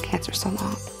fighting that cancer so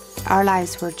long. Our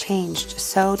lives were changed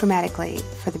so dramatically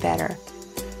for the better.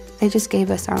 They just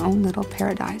gave us our own little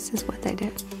paradise, is what they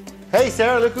did. Hey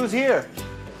Sarah, look who's here.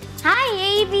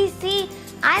 Hi, ABC.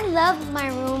 I love my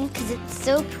room because it's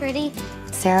so pretty.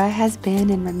 Sarah has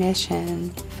been in remission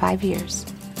 5 years.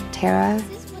 Tara,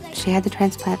 she had the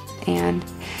transplant, and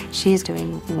she is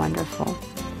doing wonderful.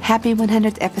 Happy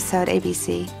 100th episode,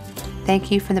 ABC.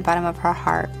 Thank you from the bottom of our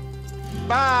heart.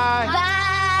 Bye. Bye.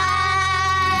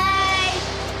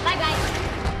 Bye-bye.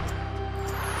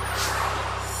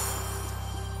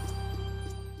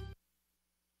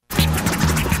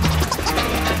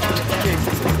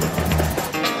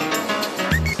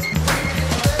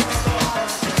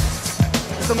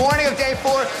 It's the morning of day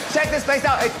 4. Check this place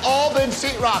out. It's all been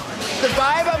sheetrock. The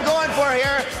vibe I'm going for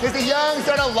here is a young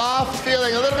sort of loft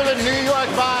feeling, a little bit of a New York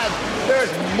vibe.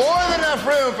 There's more than enough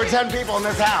room for 10 people in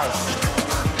this house.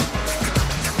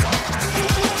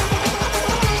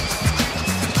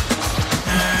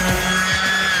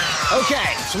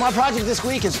 Okay, so my project this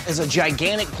week is a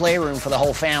gigantic playroom for the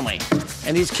whole family.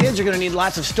 And these kids are gonna need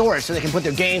lots of storage so they can put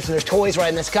their games and their toys right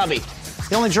in this cubby.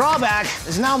 The only drawback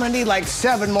is now I'm gonna need like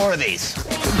 7 more of these.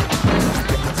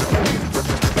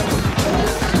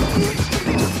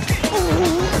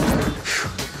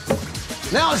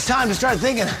 Now it's time to start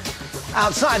thinking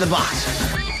outside the box.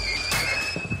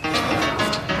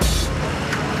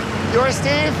 You're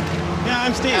Steve? Yeah,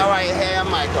 I'm Steve. How are you? Hey, I'm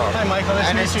Michael. Hi, Michael. Nice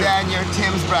I to meet you. understand you're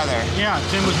Tim's brother. Yeah,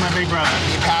 Tim was my big brother.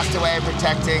 He passed away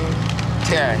protecting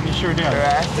Terry. He sure did.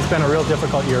 Correct? It's been a real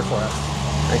difficult year for us.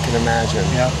 I can imagine.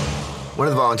 Yeah. One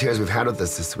of the volunteers we've had with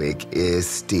us this week is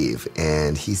Steve,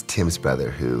 and he's Tim's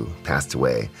brother who passed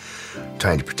away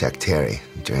trying to protect Terry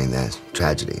during that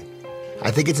tragedy. I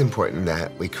think it's important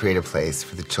that we create a place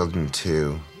for the children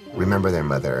to remember their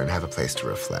mother and have a place to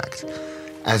reflect,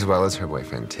 as well as her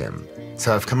boyfriend, Tim.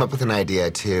 So I've come up with an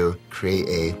idea to create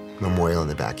a memorial in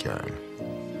the backyard.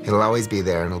 It'll always be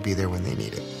there, and it'll be there when they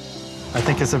need it. I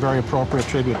think it's a very appropriate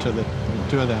tribute to the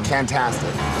two of them.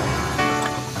 Fantastic.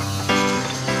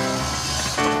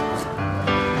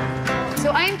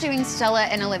 So I'm doing Stella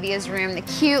and Olivia's room, the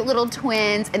cute little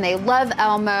twins, and they love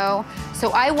Elmo.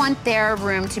 So I want their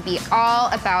room to be all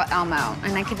about Elmo,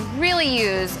 and I could really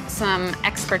use some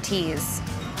expertise.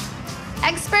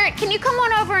 Expert, can you come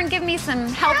on over and give me some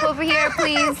help over here,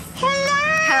 please?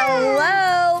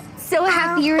 Hello. So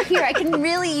happy you're here. I can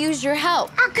really use your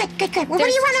help. Oh, good. Well, what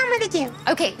do you want Elmo to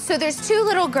do? Okay, so there's 2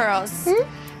 little girls.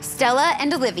 Stella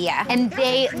and Olivia, and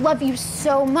they love you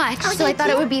so much. Oh, so I thought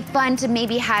it would be fun to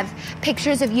maybe have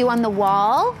pictures of you on the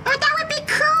wall. Oh, that would be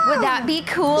cool. Would that be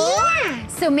cool? Yeah.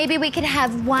 So maybe we could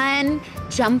have one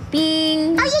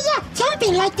jumping. Oh, yeah,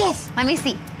 jumping like this. Let me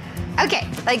see. Okay,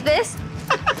 like this?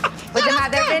 With the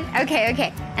mouth open?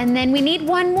 Okay. And then we need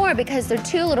one more because they're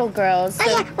 2 little girls. Oh,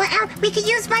 yeah, well, we could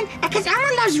use one, because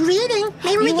Elmo loves reading.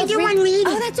 Maybe we could do one reading.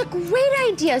 Oh, that's a great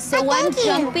idea. So one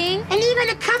jumping. And you're going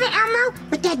to cover Elmo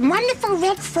with that wonderful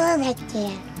red fur right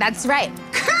there. That's right.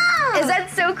 Cool! Is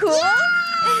that so cool?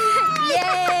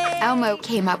 Yay! Elmo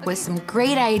came up with some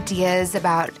great ideas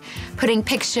about putting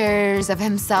pictures of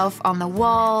himself on the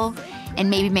wall and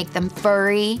maybe make them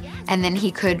furry, and then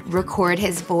he could record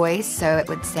his voice so it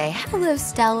would say, "Hello,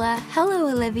 Stella. Hello,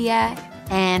 Olivia."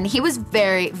 And he was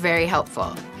very, very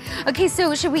helpful. Okay,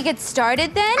 so should we get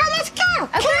started then? Oh, let's go.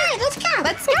 Okay. Come on, let's go.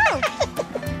 Let's go.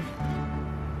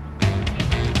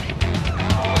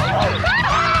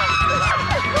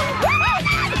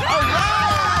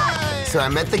 So I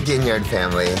met the Ginyard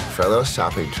family for a little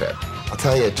shopping trip. I'll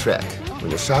tell you a trick. When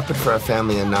you're shopping for a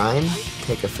family of 9,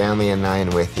 take a family of 9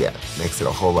 with you. Makes it a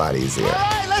whole lot easier. All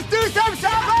right, let's do some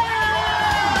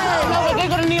shopping! No, they're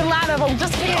going to need a lot of them.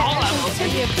 Just get all of them. So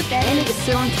you put that in and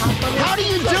sit on top of it. How do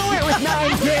you do it with 9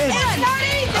 kids? It's not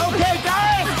easy. Okay,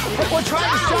 guys, we're trying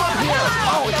to shop here.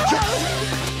 Oh,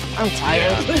 I'm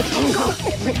tired.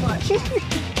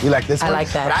 you like this one? I like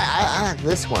that. But I like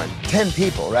this one. 10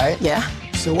 people, right? Yeah.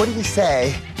 So what do you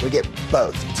say we get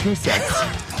both? 2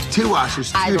 sets, 2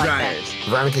 washers, 2 I like dryers.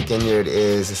 Veronica Ginyard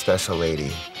is a special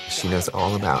lady. She knows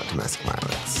all about domestic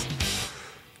violence.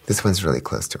 This one's really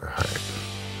close to her heart.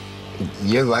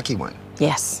 You're the lucky one.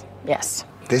 Yes.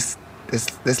 This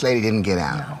lady didn't get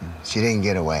out. No. She didn't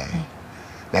get away.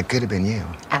 That could have been you.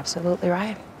 Absolutely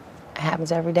right. It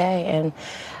happens every day, and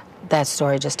that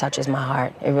story just touches my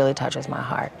heart. It really touches my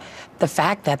heart. The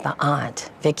fact that the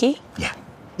aunt, Vicky?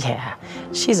 Yeah,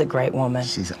 she's a great woman.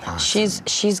 She's awesome.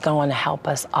 She's going to help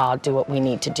us all do what we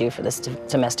need to do for this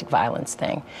domestic violence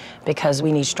thing, because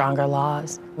we need stronger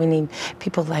laws. We need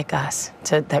people like us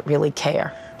that really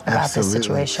care about this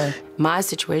situation. My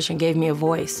situation gave me a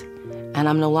voice, and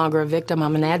I'm no longer a victim,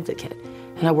 I'm an advocate,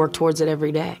 and I work towards it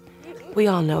every day. We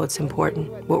all know it's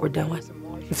important, what we're doing.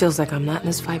 It feels like I'm not in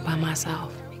this fight by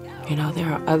myself. You know,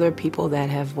 there are other people that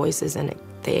have voices, and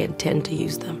they intend to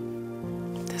use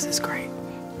them. This is great.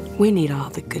 We need all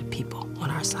the good people on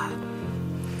our side.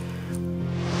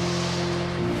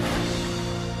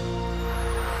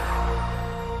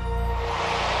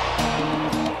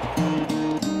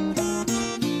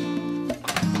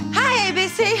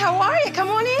 ABC, how are you? Come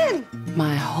on in.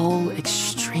 My whole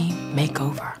extreme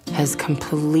makeover has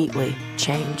completely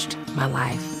changed my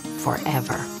life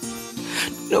forever.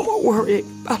 No more worrying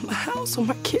about my house or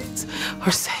my kids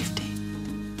or safety.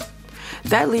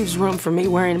 That leaves room for me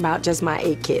worrying about just my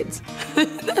 8 kids.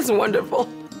 That's wonderful.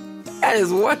 That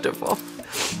is wonderful.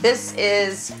 This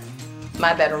is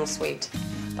my bedroom suite.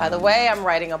 By the way, I'm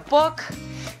writing a book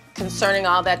concerning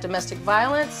all that domestic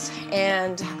violence,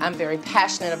 and I'm very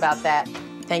passionate about that.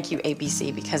 Thank you,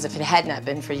 ABC, because if it had not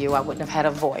been for you, I wouldn't have had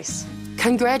a voice.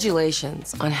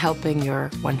 Congratulations on helping your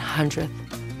 100th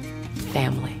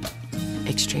family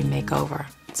extreme makeover.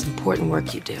 It's important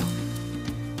work you do.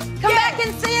 Come back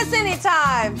and see us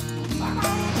anytime.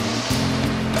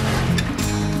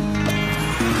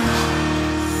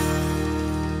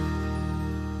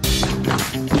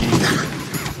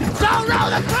 Don't roll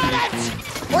the credits!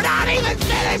 We're not even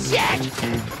finished yet!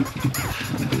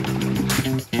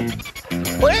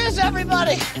 Where's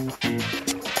everybody?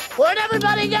 Where'd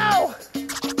everybody go?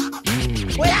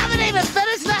 We haven't even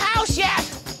finished the house yet!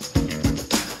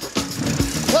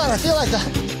 God, I feel like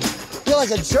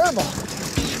a gerbil.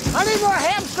 I need more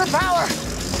hamster power.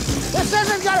 This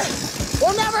isn't gonna...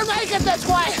 We'll never make it this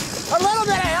way. A little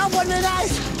bit of help would be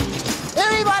nice.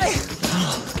 Anybody?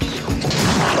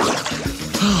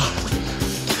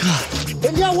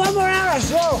 We've got one more hour,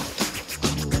 slow.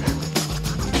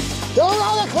 Don't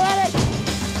roll the credit.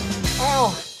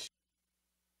 Ow.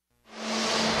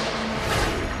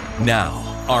 Now,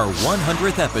 our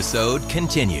 100th episode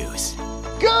continues.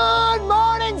 Good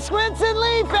morning, Swenson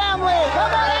Lee family.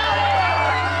 Come on out.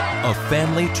 A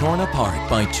family torn apart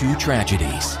by 2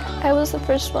 tragedies. I was the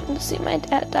first one to see my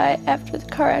dad die after the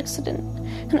car accident,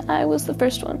 and I was the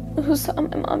first one who saw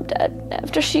my mom dead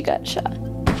after she got shot.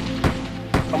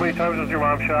 How many times was your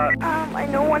mom shot? I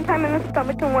know one time in the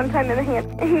stomach and one time in the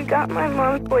hand. He got my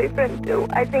mom's boyfriend too.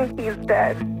 I think he's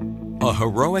dead. A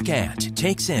heroic aunt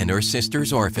takes in her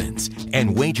sister's orphans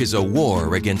and wages a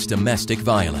war against domestic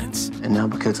violence. And now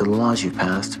because of the laws you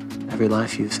passed, every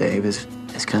life you save is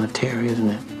kind of Terry, isn't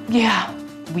it? Yeah,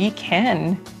 we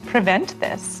can prevent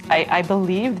this. I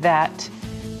believe that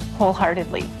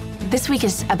wholeheartedly. This week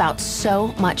is about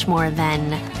so much more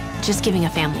than just giving a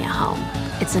family a home.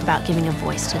 It's about giving a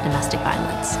voice to domestic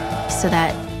violence so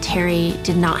that Terry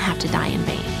did not have to die in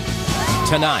vain.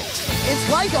 Tonight, It's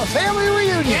like a family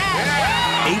reunion.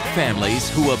 8 families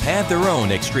who have had their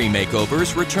own extreme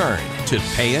makeovers return to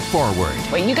pay it forward.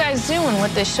 What you guys do and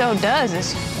what this show does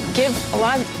is give a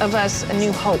lot of us a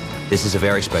new hope. This is a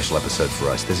very special episode for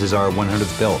us. This is our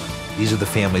 100th build. These are the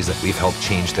families that we've helped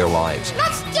change their lives.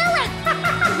 Let's do it!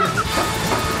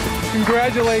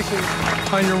 Congratulations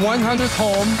on your 100th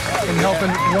home and helping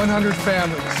 100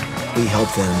 families. We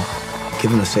help them,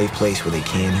 give them a safe place where they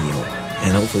can heal.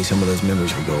 And hopefully some of those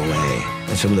memories will go away.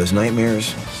 And some of those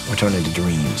nightmares will turn into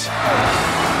dreams. That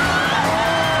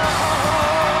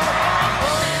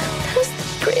was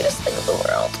the greatest thing in the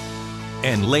world.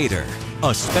 And later,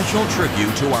 a special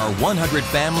tribute to our 100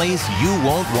 families you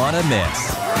won't want to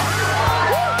miss.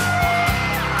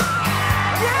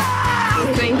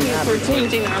 Thank you for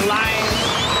changing our lives.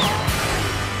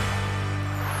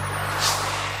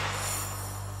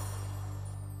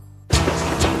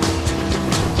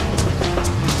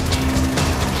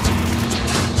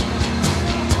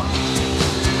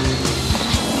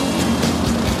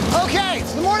 Okay,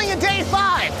 it's the morning of day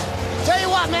 5. Tell you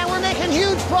what, man, we're making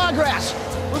huge progress.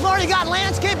 We've already got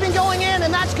landscaping going in,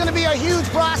 and that's going to be a huge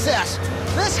process.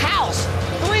 This house,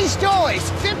 3 stories,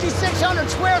 5,600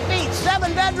 square feet,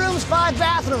 7 bedrooms, 5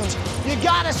 bathrooms. You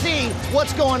gotta see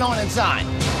what's going on inside.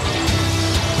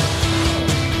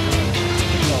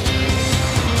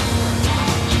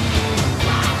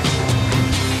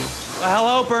 Well,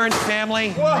 hello, Burns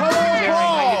family. Jerry,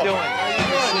 how you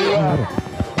doing?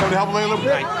 Want to help me a little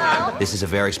bit? This is a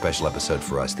very special episode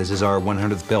for us. This is our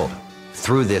 100th build.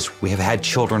 Through this, we have had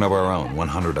children of our own,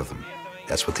 100 of them.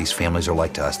 That's what these families are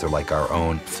like to us. They're like our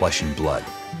own flesh and blood.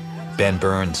 Ben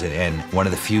Burns, and one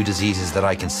of the few diseases that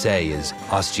I can say is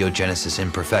osteogenesis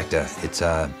imperfecta. It's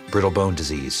a brittle bone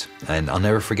disease, and I'll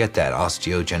never forget that,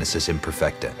 osteogenesis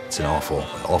imperfecta. It's an awful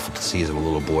disease of a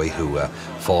little boy who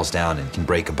falls down and can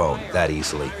break a bone that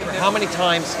easily. How many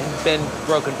times have been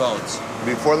broken bones?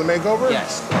 Before the makeover?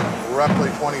 Yes. Roughly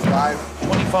 25.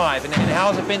 25, and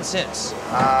how has it been since?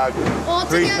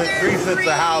 Three since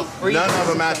the house, none of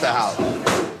them at the house.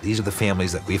 These are the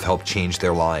families that we've helped change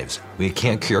their lives. We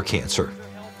can't cure cancer.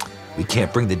 We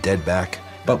can't bring the dead back,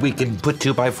 but we can put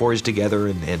 2x4s together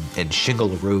and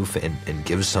shingle a roof and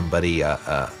give somebody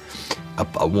a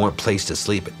warm place to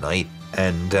sleep at night.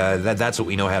 And that's what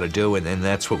we know how to do, and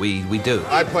that's what we do.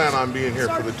 I plan on being here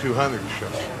for the 200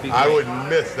 show. I wouldn't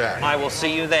miss that. I will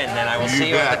see you then. I will see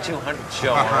you at the 200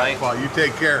 show, all right? Well, you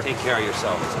take care. Take care of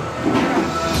yourself.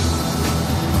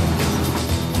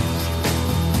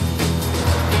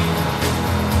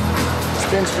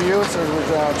 Spins for you, so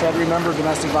try to remember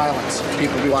domestic violence.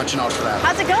 People be watching out for that.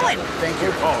 How's it going? Thank you.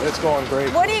 Oh, it's going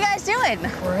great. What are you guys doing?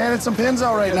 We're handing some pins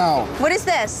out right now. What is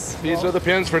this? These are the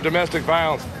pins for domestic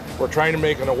violence. We're trying to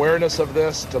make an awareness of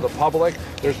this to the public.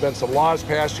 There's been some laws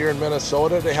passed here in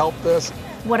Minnesota to help this.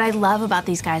 What I love about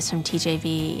these guys from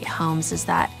TJV Homes is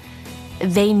that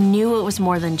they knew it was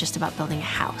more than just about building a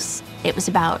house. It was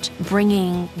about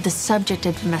bringing the subject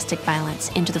of domestic violence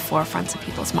into the forefronts of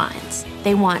people's minds.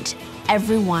 They want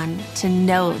everyone to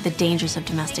know the dangers of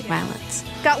domestic violence.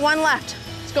 Got one left.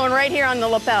 It's going right here on the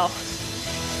lapel.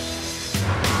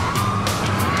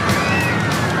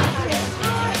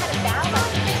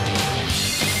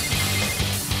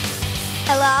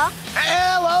 Hello?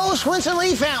 Hello, Swenson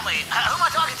Lee family. Who am I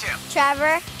talking to?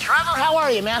 Trevor. Trevor, how are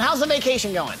you, man? How's the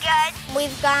vacation going? Good.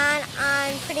 We've gone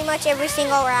on pretty much every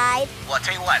single ride. Well, I'll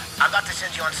tell you what, I'm about to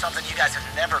send you on something you guys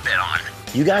have never been on.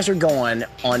 You guys are going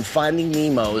on Finding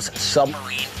Nemo's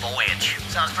submarine voyage.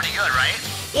 Sounds pretty good, right?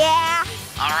 Yeah.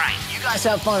 All right, you guys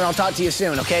have fun, and I'll talk to you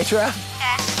soon, okay, Trev?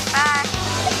 Yeah. Bye.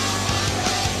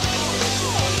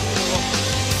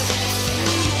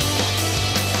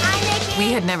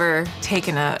 We had never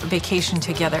taken a vacation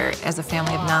together as a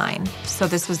family of 9, so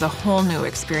this was a whole new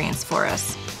experience for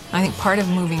us. I think part of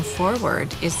moving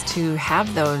forward is to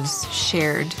have those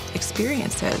shared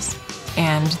experiences,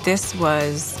 and this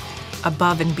was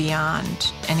above and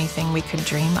beyond anything we could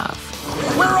dream of.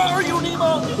 Where are you,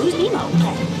 Nemo? Who's Nemo?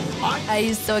 I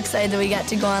was so excited that we got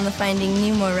to go on the Finding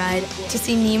Nemo ride. To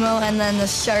see Nemo and then the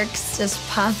sharks just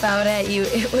pop out at you,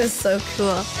 it was so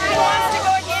cool. Who wants to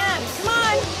go again? Come on.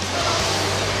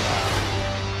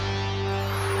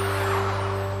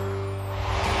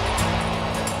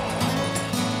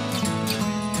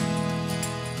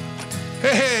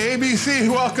 Hey, ABC,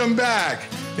 welcome back.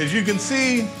 As you can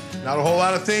see, not a whole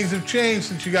lot of things have changed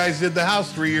since you guys did the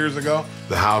house 3 years ago.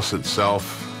 The house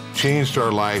itself changed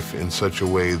our life in such a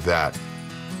way that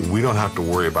we don't have to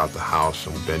worry about the house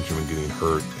and Benjamin getting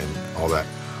hurt and all that.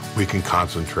 We can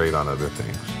concentrate on other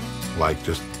things, like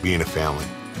just being a family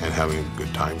and having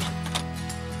good times.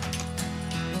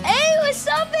 Hey, what's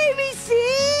up, ABC?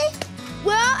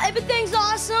 Well, everything's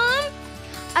awesome.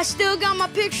 I still got my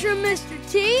picture of Mr.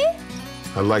 T.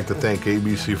 I'd like to thank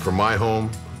ABC for my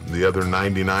home, the other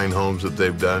 99 homes that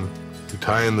they've done. To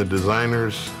tie in the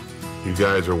designers, you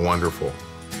guys are wonderful.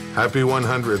 Happy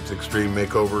 100th Extreme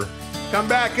Makeover. Come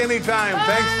back anytime. Bye.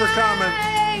 Thanks for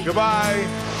coming. Goodbye.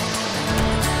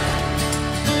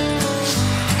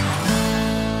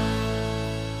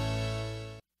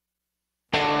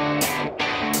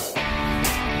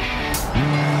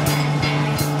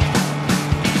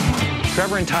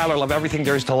 Trevor and Tyler love everything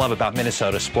there is to love about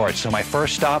Minnesota sports, so my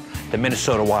first stop, the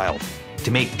Minnesota Wild.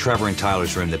 To make Trevor and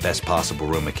Tyler's room the best possible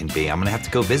room it can be, I'm going to have to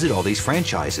go visit all these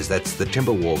franchises. That's the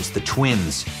Timberwolves, the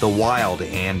Twins, the Wild,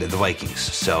 and the Vikings.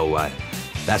 So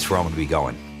that's where I'm going to be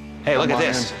going. Hey, look at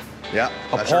this. Yeah.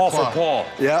 A paw for Paul.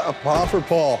 Yeah, a paw for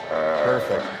Paul.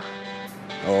 Perfect.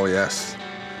 Oh, yes.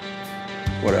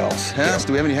 What else? Hats?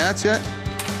 Do we have any hats yet?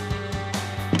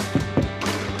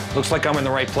 Looks like I'm in the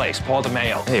right place. Paul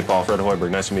DeMayo. Hey, Paul. Fred Hoiberg.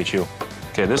 Nice to meet you.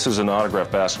 Okay, this is an autographed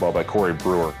basketball by Corey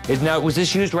Brewer. Now, was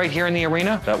this used right here in the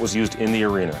arena? That was used in the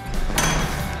arena.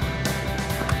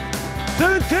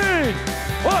 17!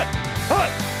 Hut!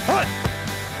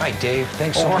 Hi, Dave.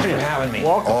 Thanks so much for having me.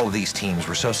 All of these teams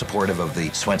were so supportive of the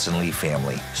Swenson Lee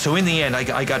family. So in the end,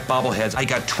 I got bobbleheads, I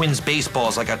got Twins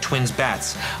baseballs, I got Twins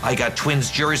bats, I got Twins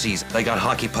jerseys, I got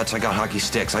hockey putts, I got hockey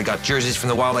sticks, I got jerseys from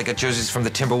the Wild, I got jerseys from the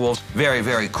Timberwolves. Very,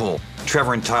 very cool.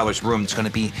 Trevor and Tyler's room, it's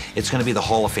gonna be the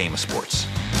Hall of Fame of sports.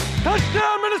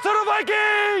 Touchdown, Minnesota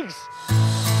Vikings!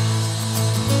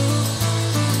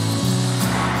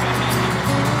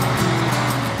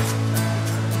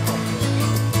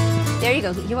 There you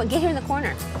go. Get here in the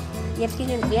corner. You have to get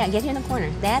here. Yeah, get here in the corner.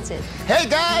 That's it. Hey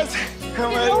guys, how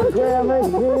are you?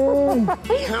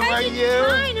 How are you?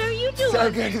 Fine. How are you doing? So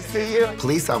good to see you.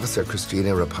 Police officer Christina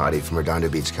Rapati from Redondo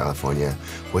Beach, California,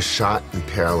 was shot and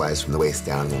paralyzed from the waist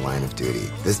down in the line of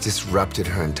duty. This disrupted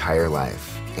her entire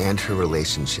life and her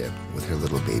relationship with her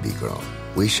little baby girl.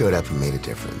 We showed up and made a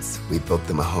difference. We built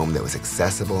them a home that was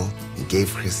accessible and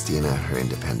gave Christina her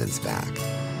independence back.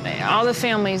 All the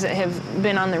families that have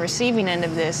been on the receiving end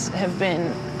of this have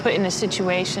been put in a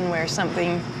situation where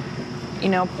something, you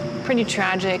know, pretty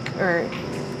tragic or,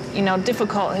 you know,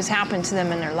 difficult has happened to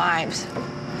them in their lives.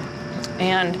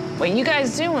 And what you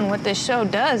guys do and what this show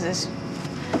does is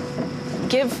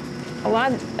give a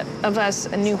lot of us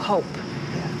a new hope.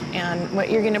 And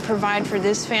what you're going to provide for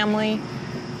this family,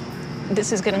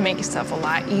 this is going to make stuff a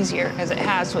lot easier, as it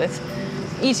has with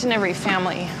each and every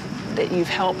family that you've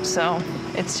helped. So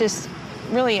it's just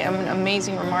really an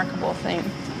amazing, remarkable thing.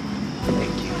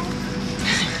 Thank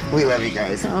you. We love you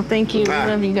guys. Oh, thank you. We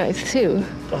love you guys too.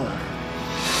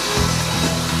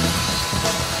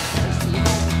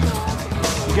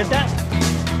 You get that?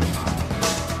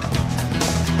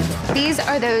 These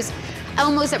are those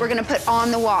Elmos that we're gonna put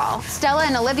on the wall. Stella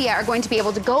and Olivia are going to be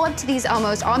able to go up to these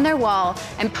Elmos on their wall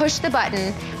and push the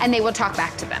button, and they will talk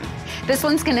back to them. This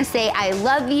one's gonna say, I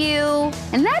love you,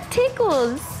 and that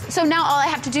tickles. So now all I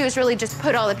have to do is really just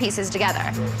put all the pieces together.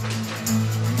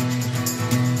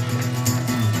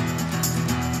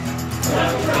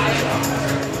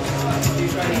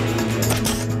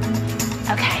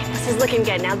 Okay, this is looking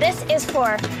good. Now this is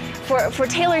for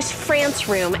Taylor's France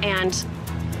room, and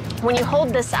when you hold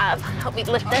this up, help me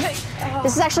lift this.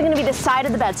 This is actually going to be the side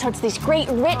of the bed, so it's these great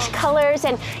rich colors,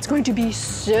 and it's going to be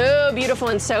so beautiful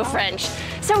and so French.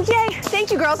 So yay,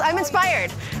 thank you girls, I'm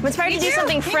inspired. I'm inspired to do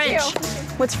something French.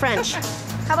 What's French?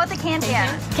 How about the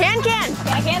can-can? Can-can.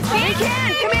 Can-can.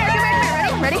 Can-can. Come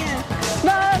here. Ready?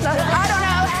 I don't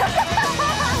know.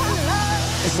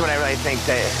 This is what I really think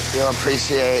that you'll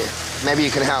appreciate. Maybe you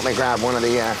can help me grab one of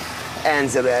the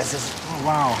ends of this. Oh,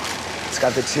 wow. It's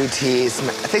got the two T's.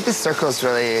 I think this circle is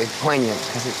really poignant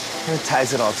because it kind of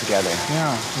ties it all together.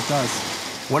 Yeah, it does.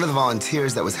 One of the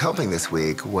volunteers that was helping this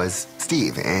week was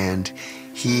Steve, and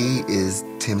he is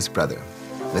Tim's brother.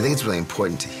 I think it's really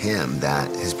important to him that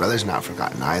his brother's not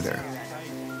forgotten either.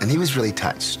 And he was really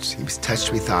touched. He was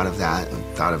touched we thought of that and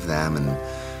thought of them, and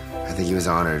I think he was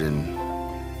honored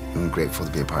and grateful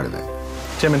to be a part of it.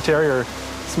 Tim and Terry are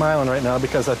smiling right now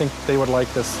because I think they would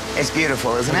like this. It's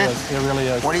beautiful, isn't it? It really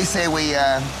is. What do you say we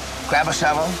grab a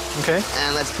shovel? Okay.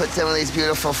 And let's put some of these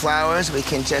beautiful flowers. We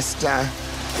can just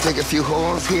dig a few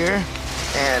holes here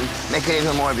and make it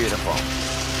even more beautiful.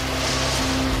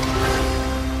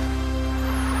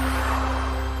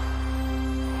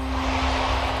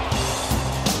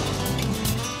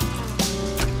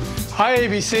 Hi,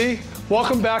 ABC.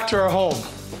 Welcome back to our home.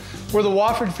 We're the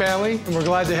Wofford family, and we're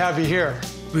glad to have you here.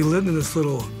 We lived in this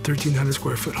little 1,300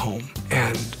 square foot home,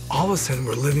 and all of a sudden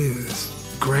we're living in this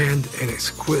grand and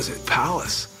exquisite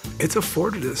palace. It's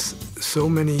afforded us so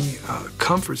many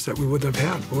comforts that we wouldn't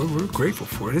have had. We're grateful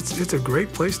for it. It's a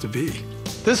great place to be.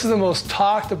 This is the most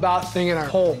talked about thing in our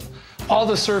home. All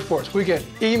the surfboards. We get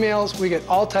emails, we get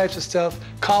all types of stuff,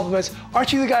 compliments.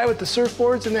 Aren't you the guy with the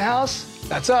surfboards in the house?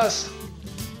 That's us.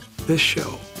 This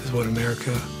show is what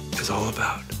America is all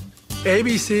about.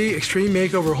 ABC Extreme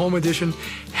Makeover Home Edition,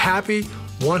 happy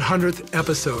 100th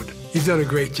episode. You've done a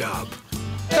great job.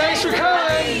 Thanks for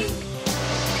coming.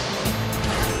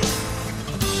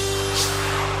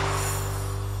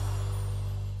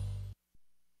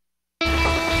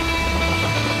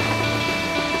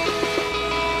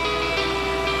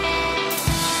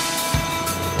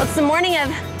 Well, it's the morning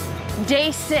of day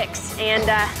 6, and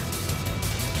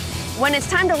when it's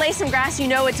time to lay some grass, you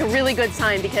know it's a really good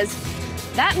sign because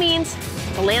that means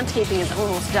the landscaping is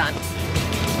almost done.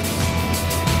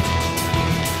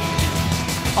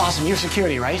 Awesome, you're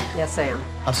security, right? Yes, I am.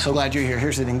 I'm so glad you're here.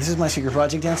 Here's the thing, this is my secret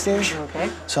project downstairs. Okay.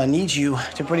 So I need you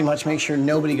to pretty much make sure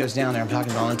nobody goes down there. I'm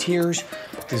talking volunteers,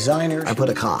 designers. I put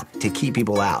a cop to keep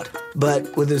people out.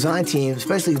 But with the design team,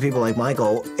 especially people like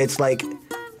Michael, it's like,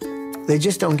 they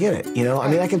just don't get it, you know? I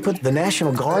mean, I can put the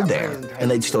National Guard there,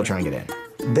 and they'd still try and get in.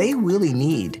 They really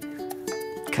need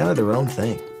kind of their own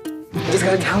thing. You just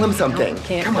gotta tell them something.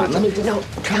 Come on, let me do. No,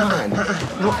 come on.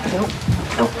 No.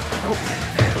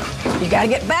 You gotta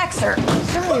get back, sir.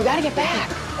 Sir, you gotta get back.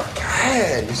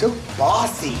 Good, you're so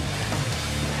bossy.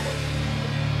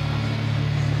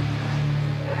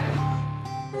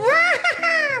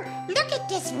 Wow! Look at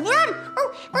this room.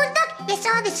 Oh, look, there's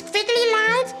all these squiggly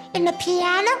lines in the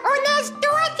piano. Oh, there's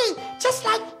Dorothy, just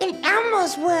like in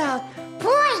Elmo's world.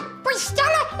 Boy, Boy,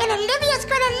 Stella and Olivia's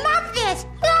gonna love this.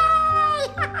 Yay!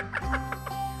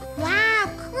 Wow,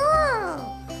 cool.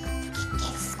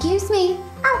 Excuse me.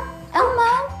 Oh,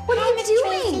 Elmo, what are you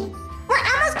doing? We're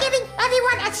almost giving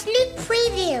everyone a sneak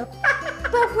preview.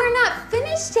 But we're not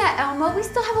finished yet, Elmo. We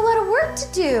still have a lot of work to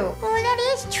do. Oh, that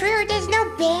is true. There's no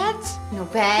beds. No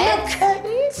beds. No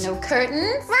curtains. No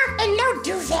curtains. Well, and no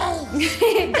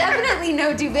duvets. Definitely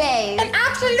no duvets. And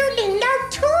absolutely no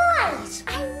toys.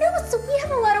 I know, so we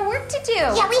have a lot of work to do.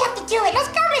 Yeah, we have to do it. Let's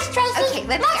go, Miss Tracy. Okay,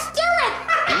 let's do it.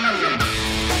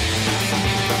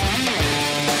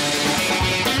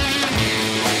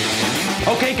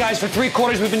 Okay, guys, for 3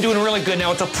 quarters, we've been doing really good.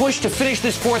 Now it's a push to finish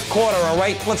this 4th quarter, all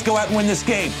right? Let's go out and win this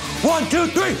game. 1, 2,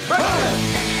 3. Emma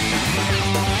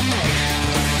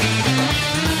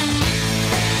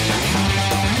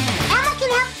can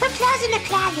help put clothes in the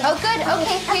closet. Oh, good.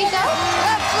 Okay, here you go.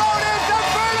 Let's load in some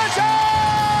furniture!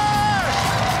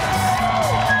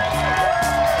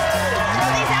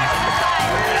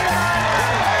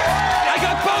 I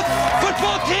got both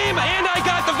football team and I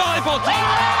got the volleyball team.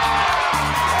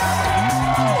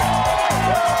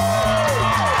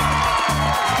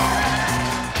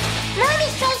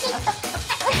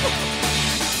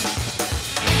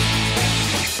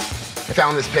 I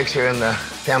found this picture in the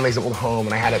family's old home,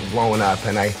 and I had it blown up,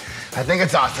 and I think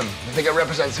it's awesome. I think it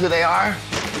represents who they are.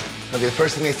 It'll be the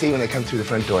first thing they see when they come through the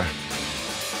front door.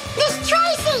 Miss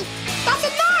Tracy, that's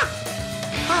enough.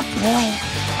 Oh, boy.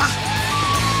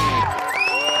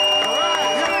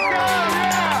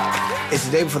 It's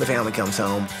the day before the family comes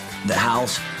home. The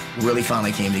house really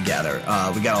finally came together.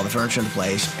 We got all the furniture into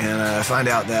place, and I find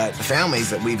out that the families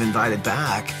that we've invited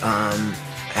back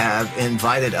have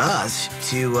invited us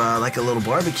to like a little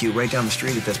barbecue right down the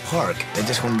street at this park. They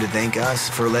just wanted to thank us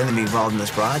for letting them be involved in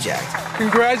this project.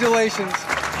 Congratulations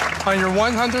on your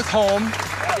 100th home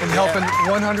and helping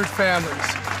 100 families.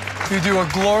 You do a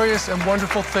glorious and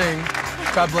wonderful thing.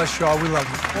 God bless you all. We love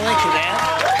you. Thank you, man.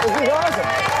 This is awesome.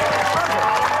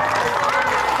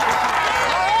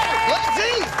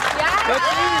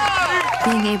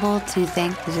 Being able to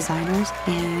thank the designers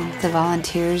and the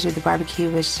volunteers at the barbecue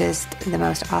was just the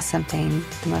most awesome thing,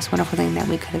 the most wonderful thing that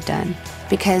we could have done.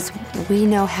 Because we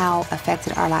know how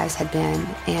affected our lives had been,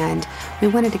 and we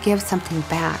wanted to give something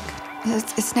back.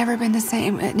 It's never been the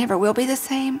same. It never will be the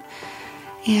same.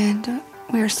 And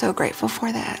we are so grateful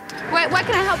for that. What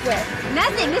can I help with?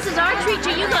 Nothing. This is our treat to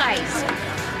you guys.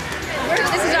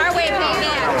 This is our way of paying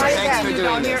back. Thanks for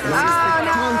doing this. This is the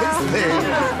coolest thing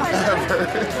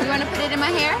ever. You want to put it in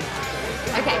my hair?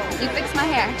 Okay, you fix my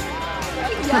hair.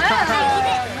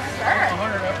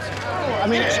 I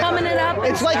mean, Chumming it up.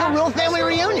 It's like a real family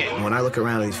reunion. When I look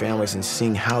around at these families and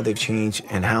seeing how they've changed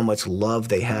and how much love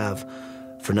they have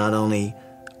for not only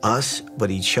us, but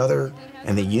each other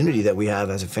and the unity that we have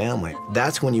as a family,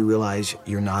 that's when you realize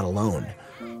you're not alone.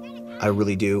 I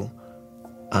really do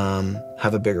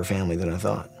have a bigger family than I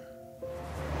thought.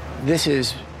 This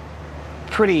is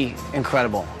pretty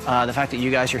incredible. The fact that you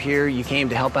guys are here, you came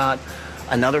to help out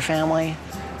another family.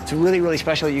 It's really, really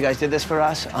special that you guys did this for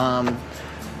us.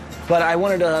 But I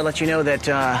wanted to let you know that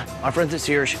our friends at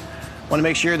Sears want to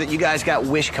make sure that you guys got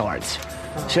wish cards.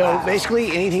 So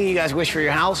basically, anything you guys wish for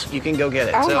your house, you can go get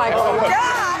it. Oh, so, my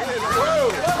God.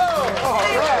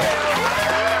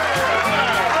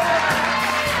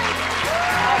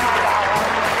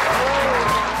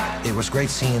 It was great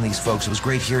seeing these folks. It was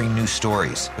great hearing new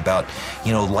stories about,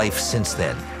 life since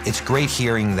then. It's great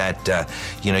hearing that,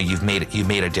 you've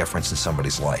made a difference in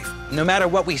somebody's life. No matter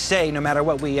what we say, no matter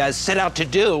what we set out to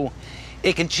do,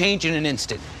 it can change in an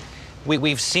instant.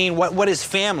 We've seen what is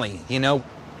family,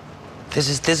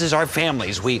 This is our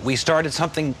families. We started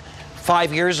something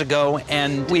 5 years ago,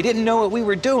 and we didn't know what we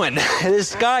were doing.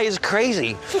 This guy is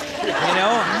crazy,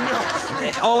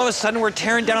 All of a sudden, we're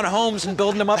tearing down homes and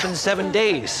building them up in 7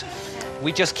 days.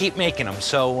 We just keep making them.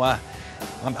 So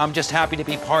I'm just happy to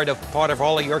be part of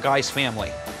all of your guys'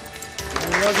 family.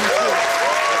 I love you too.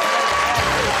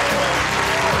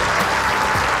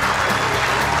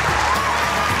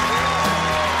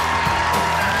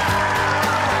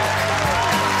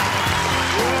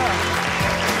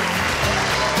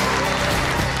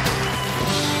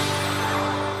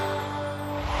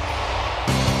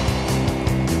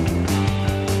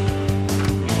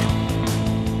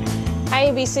 Hi,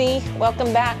 ABC.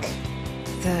 Welcome back.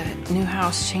 The new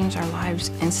house changed our lives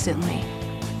instantly,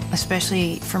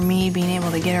 especially for me being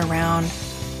able to get around.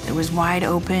 It was wide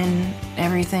open.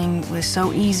 Everything was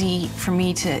so easy for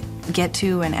me to get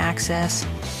to and access.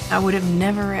 I would have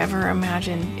never, ever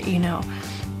imagined,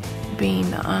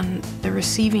 being on the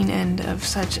receiving end of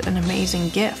such an amazing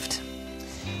gift.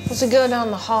 As we go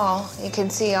down the hall, you can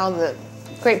see all the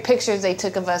great pictures they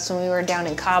took of us when we were down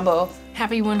in Cabo.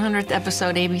 Happy 100th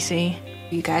episode, ABC.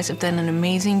 You guys have done an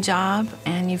amazing job,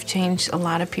 and you've changed a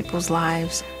lot of people's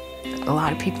lives. A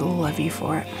lot of people will love you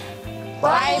for it.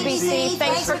 Bye, ABC.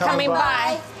 Thanks for coming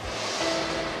by.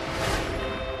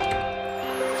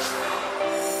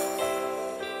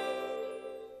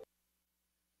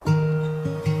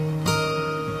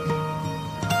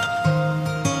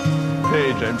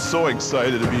 Paige, I'm so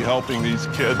excited to be helping these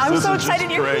kids. I'm This so is excited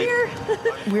just you're great. here.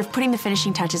 We're putting the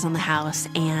finishing touches on the house,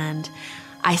 and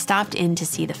I stopped in to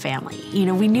see the family. You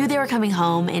know, we knew they were coming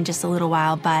home in just a little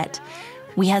while, but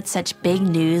we had such big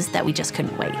news that we just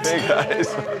couldn't wait. Hey,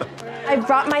 guys. I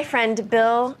brought my friend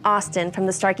Bill Austin from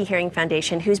the Starkey Hearing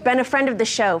Foundation, who's been a friend of the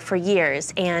show for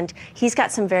years, and he's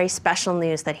got some very special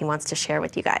news that he wants to share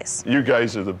with you guys. You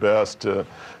guys are the best, you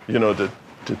know, to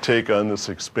take on this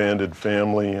expanded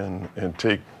family and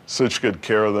take such good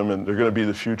care of them, and they're going to be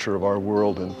the future of our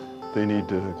world, and they need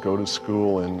to go to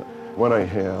school. And what I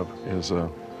have is a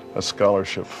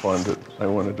scholarship fund that I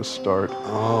wanted to start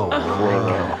for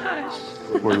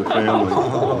the family.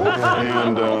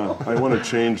 And I want to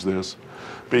change this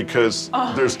because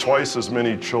there's twice as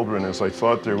many children as I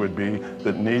thought there would be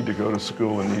that need to go to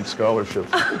school and need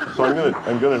scholarships. So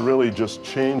I'm going to really just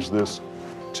change this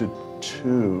to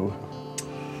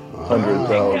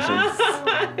 200,000.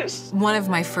 One of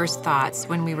my first thoughts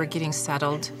when we were getting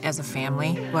settled as a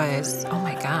family was, oh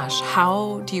my gosh,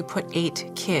 how do you put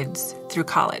 8 kids through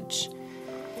college?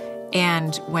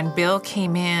 And when Bill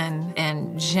came in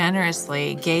and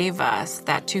generously gave us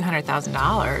that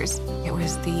 $200,000, it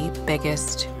was the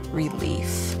biggest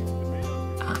relief.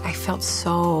 I felt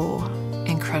so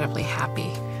incredibly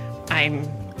happy. I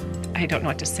don't know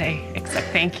what to say except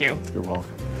thank you. You're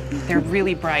welcome. They're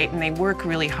really bright and they work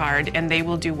really hard and they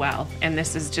will do well. And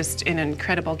this is just an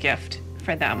incredible gift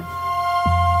for them.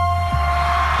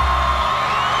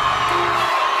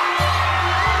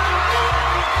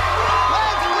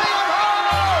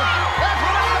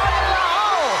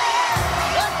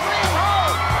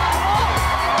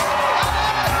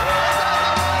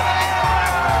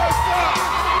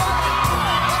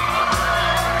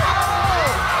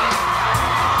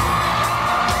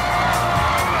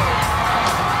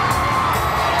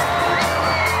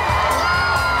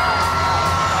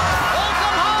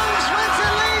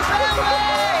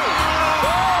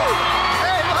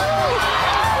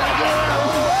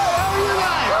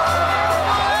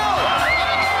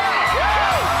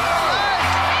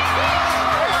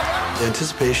 The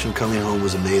anticipation coming home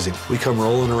was amazing. We come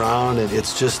rolling around, and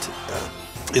it's just,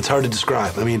 it's hard to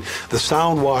describe. I mean, the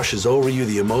sound washes over you,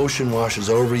 the emotion washes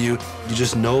over you. You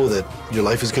just know that your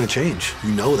life is going to change.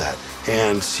 You know that.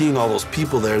 And seeing all those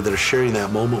people there that are sharing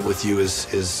that moment with you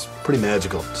is pretty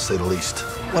magical, to say the least.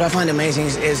 What I find amazing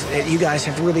is that you guys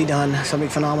have really done something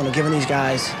phenomenal, giving these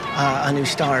guys a new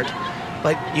start.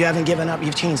 But you haven't given up.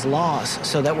 You've changed laws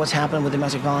so that what's happened with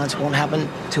domestic violence won't happen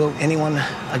to anyone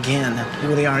again. You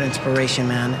really are an inspiration,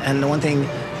 man. And the one thing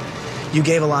you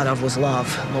gave a lot of was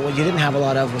love, but what you didn't have a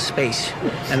lot of was space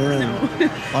and room.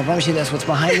 Well, I promise you this, what's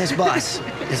behind this bus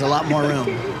is a lot more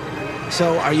room.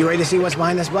 So are you ready to see what's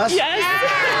behind this bus? Yes.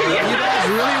 You guys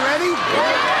really ready?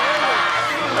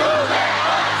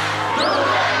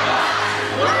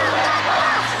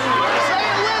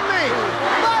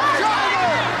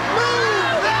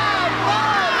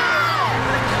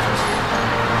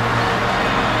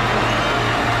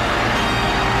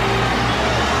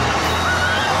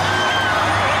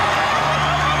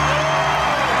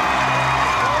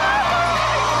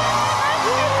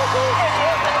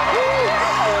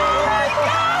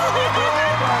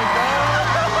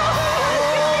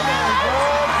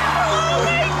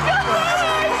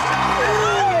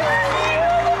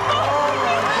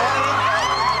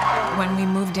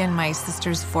 My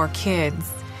sister's 4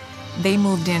 kids, they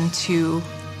moved into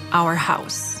our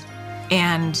house.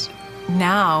 And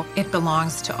now it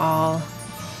belongs to all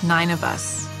 9 of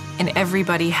us. And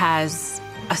everybody has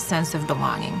a sense of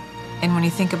belonging. And when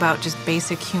you think about just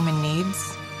basic human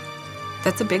needs,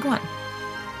 that's a big one,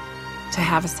 to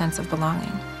have a sense of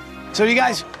belonging. So you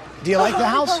guys, do you like the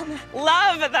house?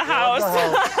 Love the house.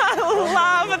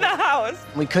 Love the house.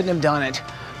 We couldn't have done it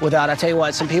without, I tell you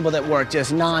what, some people that work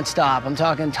just nonstop. I'm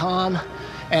talking Tom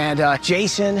and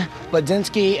Jason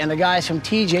Badinsky and the guys from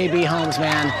TJB Homes,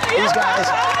 man. These guys,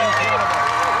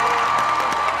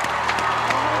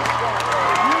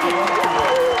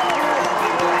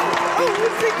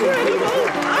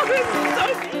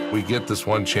 We get this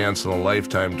one chance in a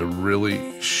lifetime to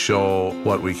really show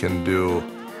what we can do,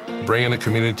 bringing a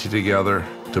community together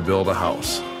to build a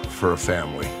house for a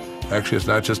family. Actually, it's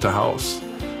not just a house.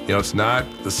 You know, it's not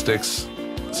the sticks,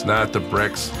 it's not the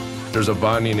bricks, There's a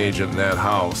bonding agent in that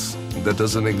house that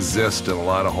doesn't exist in a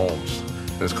lot of homes,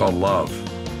 and it's called love.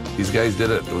 These guys did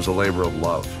it. It was a labor of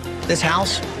love. This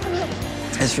house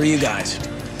is for you guys.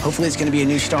 Hopefully it's going to be a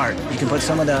new start. You can put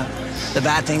some of the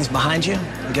bad things behind you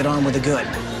and get on with the good.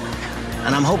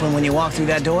 And I'm hoping when you walk through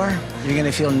that door, you're going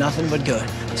to feel nothing but good.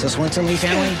 So Swenson Lee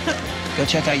family, go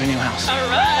check out your new house. All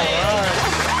right.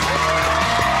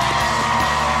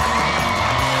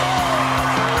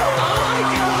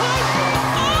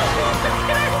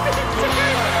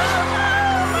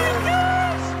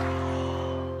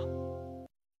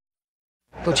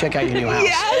 Go check out your new house.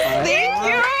 Yes, thank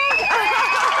you.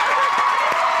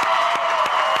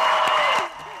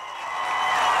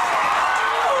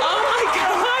 Oh my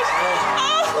gosh.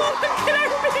 Oh, look at our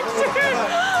picture.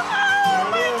 Oh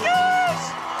my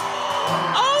gosh.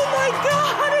 Oh my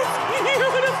God, it's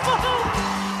beautiful.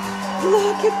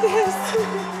 Look at this.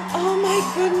 Oh my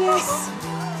goodness.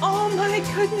 Oh my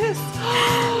goodness.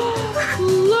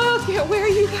 Look at where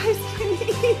you guys can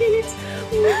eat.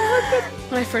 Look at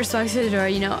When I first walked through the door,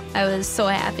 you know, I was so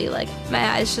happy. Like, my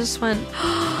eyes just went,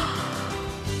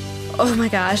 oh my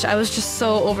gosh, I was just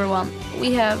so overwhelmed.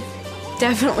 We have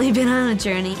definitely been on a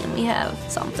journey, and we have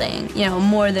something, you know,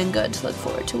 more than good to look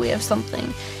forward to. We have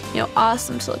something, you know,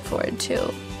 awesome to look forward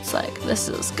to. It's like, this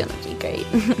is gonna be great.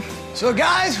 So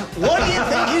guys, what do you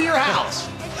think of your house?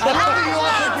 How do you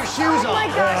all take your shoes off? Oh my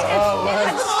gosh,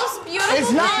 it's the most beautiful.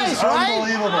 It's nice, right?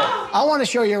 Unbelievable. I want to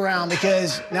show you around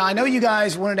because now I know you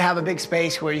guys wanted to have a big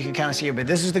space where you could kind of see it, but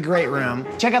this is the great room.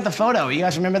 Check out the photo. You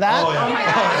guys remember that? Oh my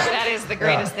gosh, that is the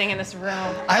greatest thing in this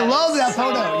room. I love that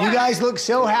photo. You guys look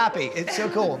so happy. It's so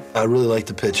cool. I really like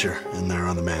the picture in there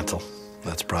on the mantle.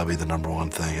 That's probably the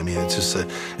 #1 thing. I mean, it's just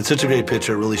it's such a great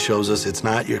picture. It really shows us it's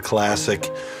not your classic,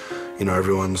 you know,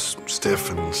 everyone's stiff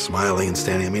and smiling and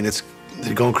standing. I mean,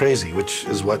 they're going crazy, which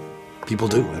is what people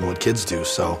do and what kids do.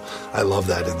 So I love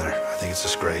that in there. I think it's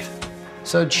just great.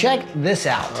 So check this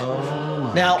out.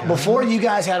 Now, before you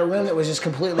guys had a room that was just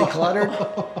completely cluttered,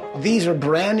 these are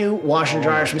brand new washer and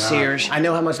dryers from Sears. I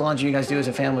know how much laundry you guys do as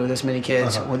a family with this many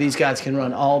kids. Well, these guys can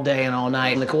run all day and all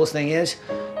night. And the coolest thing is,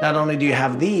 not only do you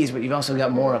have these, but you've also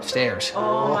got more upstairs.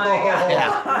 Oh my gosh.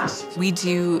 Yeah. We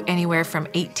do anywhere from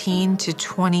 18 to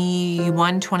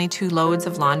 21, 22 loads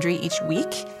of laundry each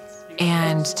week.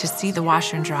 And to see the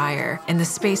washer and dryer and the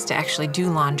space to actually do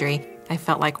laundry, I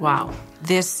felt like, wow,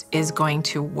 this is going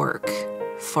to work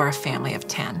for a family of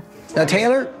 10. Now,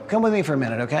 Taylor, come with me for a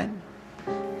minute, okay?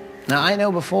 Now, I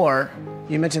know before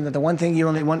you mentioned that the one thing you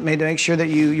really made to make sure that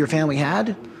your family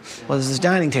had was this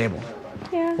dining table.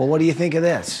 Yeah. Well, what do you think of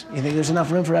this? You think there's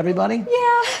enough room for everybody?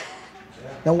 Yeah.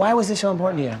 Now, why was this so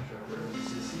important to you?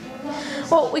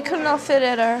 Well, we couldn't all fit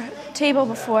at our table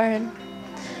before, and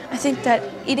I think that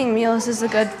eating meals is a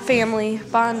good family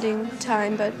bonding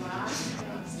time, but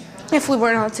if we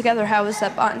weren't all together, how is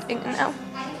that bonding? And now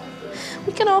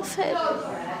we can all fit.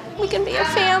 We can be a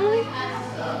family.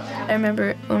 I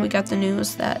remember when we got the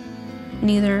news that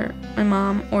neither my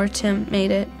mom or Tim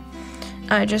made it,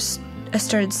 I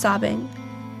started sobbing.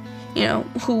 You know,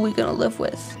 who are we gonna live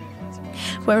with?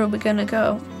 Where are we gonna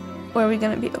go? Where are we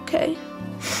gonna be okay?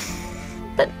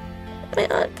 But my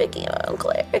Aunt Vicky and my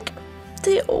Uncle Eric,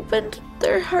 they opened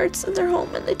their hearts and their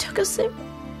home and they took us there.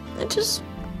 And just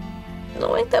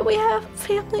knowing that we have a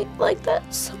family like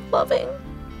that, so loving,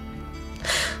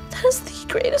 that is the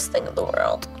greatest thing in the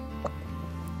world.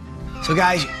 So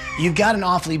guys, you've got an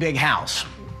awfully big house.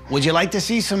 Would you like to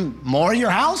see some more of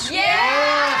your house?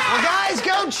 Yeah! Well, guys,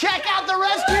 go check out the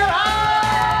rest of your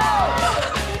house!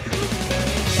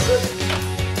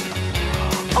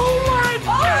 Oh my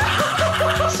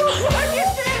gosh! Look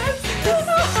at this!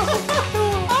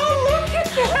 Oh, look at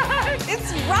that!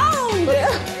 It's round!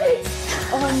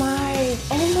 Oh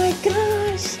my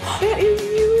gosh! That is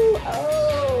you!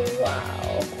 Oh,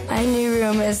 wow. My new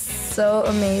room is so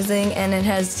amazing, and it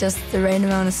has just the right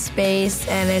amount of space,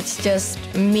 and it's just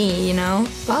me, you know?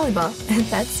 Volleyball.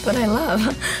 That's what I love.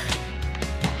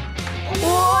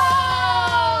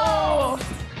 Whoa!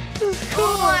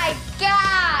 Oh my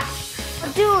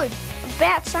gosh! Dude, a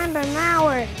bat signed by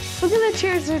Mauer. Look at the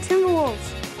chairs, they're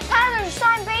Timberwolves. Tyler,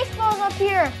 signed baseballs up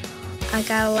here. I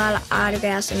got a lot of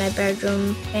autographs in my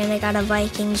bedroom, and I got a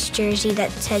Vikings jersey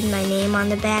that said my name on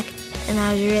the back, and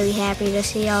I was really happy to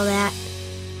see all that.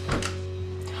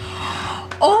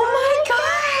 Oh my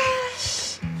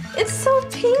gosh! It's so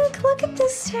pink. Look at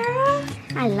this, Sarah.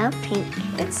 I love pink.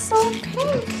 It's so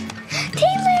pink.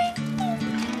 Taylor!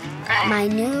 My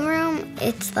new room,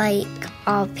 it's like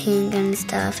all pink and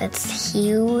stuff. It's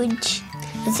huge.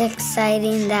 It's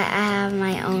exciting that I have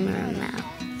my own room now.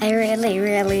 I really,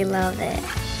 really love it.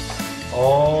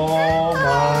 Oh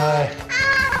my.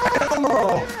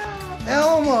 Elmo.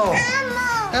 Elmo.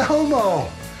 Elmo.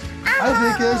 I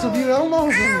think there's a few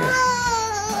Elmos in here.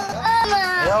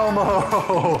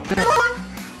 Elmo.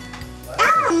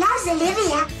 Elmo loves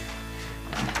Olivia.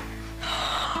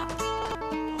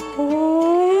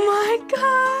 Oh my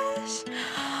gosh.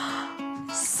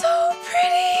 So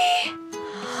pretty.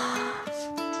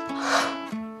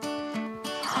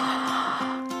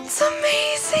 It's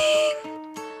amazing.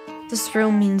 This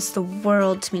room means the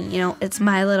world to me. You know, it's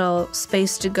my little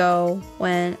space to go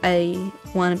when I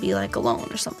want to be like alone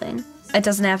or something. It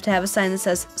doesn't have to have a sign that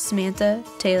says Samantha,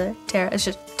 Taylor, Tara. It's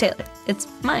just Taylor. It's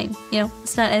mine, you know.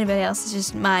 It's not anybody else. It's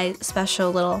just my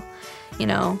special little, you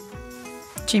know,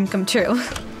 dream come true.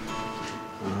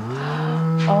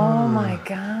 Oh my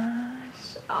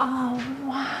gosh. Oh,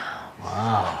 wow.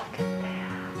 Wow. Look at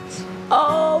that.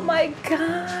 Oh my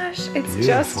gosh. It's Beautiful.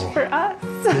 just for us.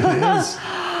 It is.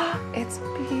 It's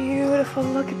beautiful.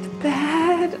 Look at the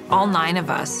bed. All 9 of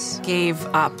us gave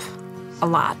up a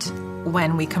lot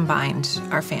when we combined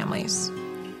our families.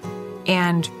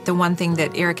 And the one thing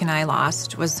that Eric and I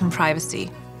lost was some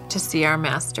privacy to see our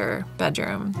master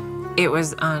bedroom. It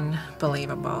was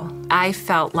unbelievable. I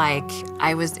felt like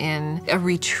I was in a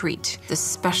retreat, this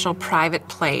special private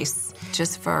place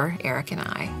just for Eric and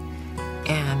I.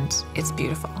 And it's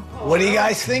beautiful. What do you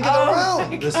guys think of the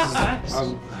room? This is,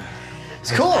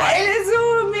 it's cool, right? It is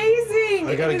so amazing.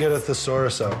 I gotta get a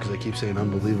thesaurus out because I keep saying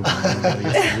unbelievable. I gotta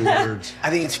get some new words. I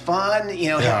think it's fun, you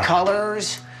know, Yeah. hit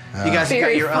colors. Yeah. You guys have got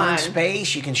Very your fun. own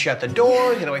space. You can shut the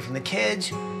door, get away from the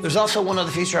kids. There's also one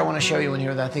other feature I want to show you in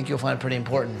here that I think you'll find pretty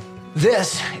important.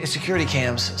 This is security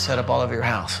cams set up all over your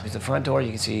house. There's the front door, you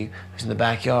can see who's in the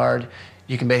backyard.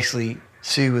 You can basically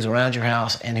see who's around your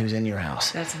house and who's in your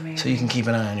house. That's amazing. So you can keep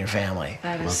an eye on your family.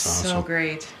 That is That's so awesome.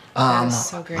 great. That is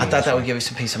so great. I thought that would give you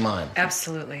some peace of mind.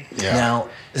 Absolutely. Yeah. Now,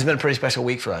 this has been a pretty special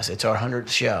week for us. It's our 100th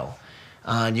show.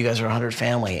 You guys are a 100th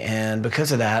family, and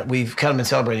because of that, we've kind of been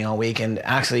celebrating all week, and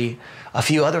actually a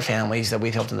few other families that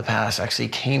we've helped in the past actually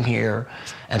came here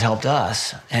and helped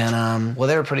us, and well,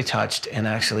 they were pretty touched, and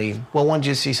actually, well, wanted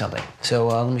you to see something. So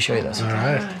let me show you this. All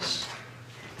right.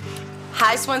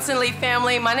 Hi, Swenson Lee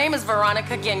family. My name is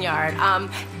Veronica Ginyard.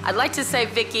 I'd like to say,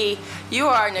 Vicki, you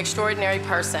are an extraordinary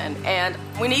person, and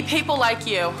we need people like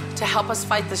you to help us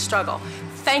fight this struggle.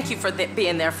 Thank you for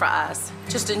being there for us.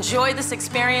 Just enjoy this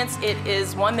experience. It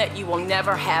is one that you will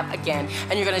never have again,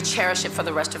 and you're going to cherish it for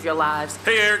the rest of your lives.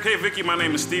 Hey, Eric. Hey, Vicki. My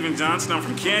name is Steven Johnson. I'm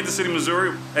from Kansas City,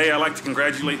 Missouri. Hey, I'd like to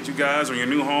congratulate you guys on your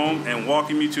new home and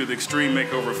welcome you to the Extreme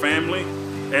Makeover family.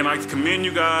 And I'd like to commend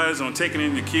you guys on taking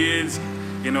in your kids,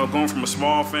 you know, going from a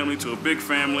small family to a big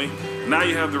family. Now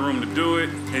you have the room to do it.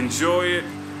 Enjoy it.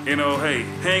 You know, hey,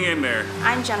 hang in there.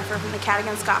 I'm Jennifer from the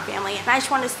Cadigan Scott family, and I just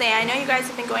wanted to say, I know you guys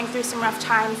have been going through some rough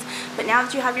times, but now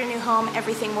that you have your new home,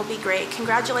 everything will be great.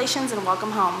 Congratulations and welcome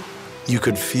home. You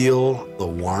could feel the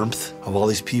warmth of all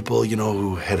these people, you know,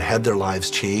 who had had their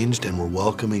lives changed and were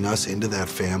welcoming us into that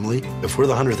family. If we're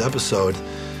the 100th episode,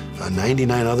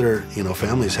 99 other, you know,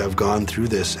 families have gone through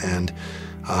this, and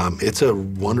it's a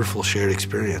wonderful shared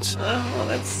experience. Oh,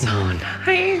 that's so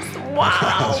nice.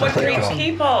 Wow, what great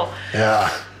people.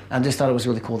 Yeah. I just thought it was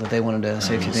really cool that they wanted to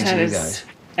say a few things That to you is guys.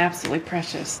 absolutely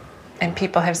precious. And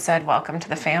people have said, welcome to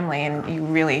the family, and you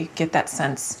really get that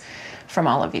sense from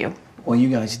all of you. Well, you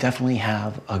guys definitely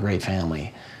have a great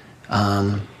family.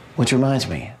 Which reminds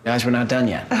me, guys, we're not done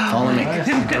yet. Follow me.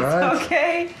 That's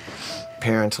okay.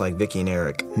 Parents like Vicki and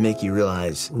Eric make you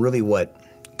realize really what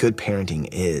good parenting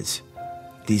is.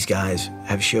 These guys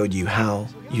have showed you how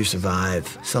you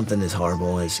survive something as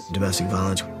horrible as domestic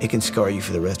violence. It can scar you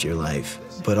for the rest of your life,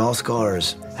 but all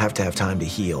scars have to have time to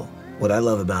heal. What I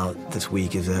love about this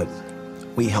week is that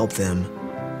we help them,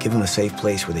 give them a safe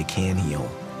place where they can heal.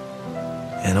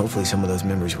 And hopefully some of those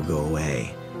memories will go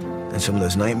away. And some of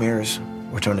those nightmares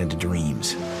will turn into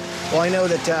dreams. Well, I know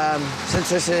that since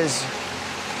this is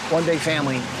one big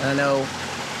family, and I know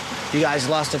you guys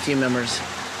lost a few members,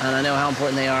 and I know how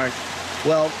important they are.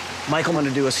 Well, Michael wanted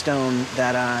to do a stone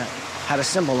that had a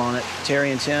symbol on it, Terry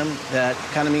and Tim, that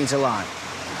kind of means a lot.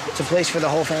 It's a place for the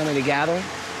whole family to gather.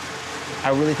 I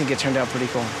really think it turned out pretty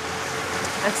cool.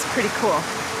 That's pretty cool.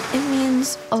 It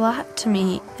means a lot to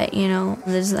me that, you know,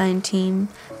 the design team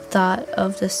thought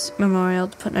of this memorial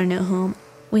to put in our new home.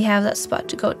 We have that spot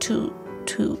to go to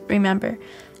remember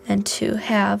and to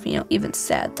have, you know, even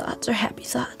sad thoughts or happy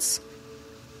thoughts.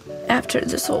 After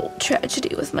this whole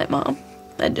tragedy with my mom,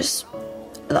 I just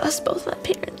lost both my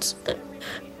parents.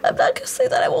 I'm not gonna say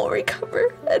that I won't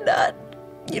recover and not,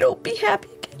 you know, be happy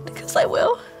again, because I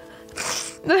will.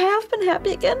 I have been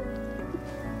happy again,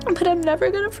 but I'm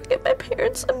never gonna forget my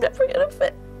parents. I'm never gonna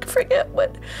forget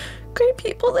what great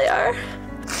people they are.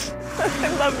 I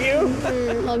love you.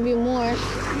 Love you more.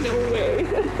 No way.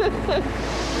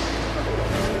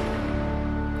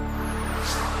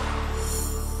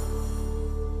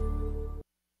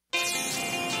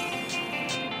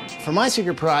 For my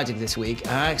secret project this week,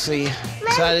 I actually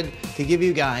decided to give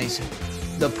you guys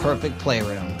the perfect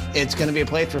playroom. It's gonna be a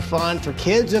place for fun for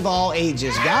kids of all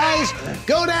ages. Guys,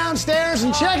 go downstairs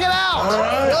and check it out. All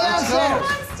right, go let's go.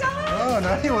 downstairs. Oh,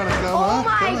 now you want to go, huh? Oh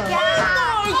my Come on. God!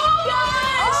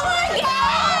 Oh my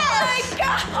gosh!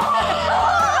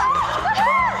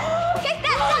 Kick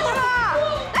that sucker off!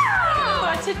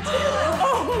 What to do?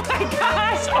 Oh my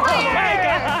gosh! Oh my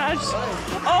gosh!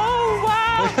 Oh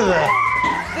wow! Look at that.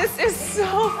 This is so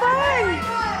fun!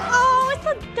 Oh, it's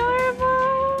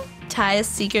adorable. Ty's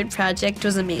secret project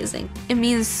was amazing. It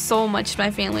means so much to my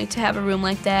family to have a room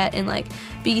like that and like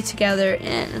be together,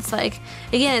 and it's like,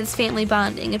 again, it's family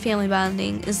bonding, and family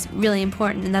bonding is really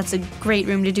important, and that's a great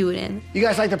room to do it in. You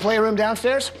guys like the playroom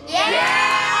downstairs?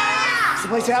 Yeah! It's a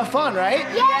place to have fun, right?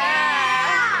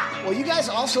 Yeah! Well, you guys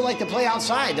also like to play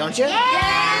outside, don't you?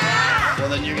 Yeah! Well,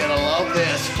 then you're gonna love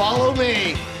this. Follow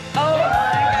me. Oh my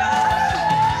gosh!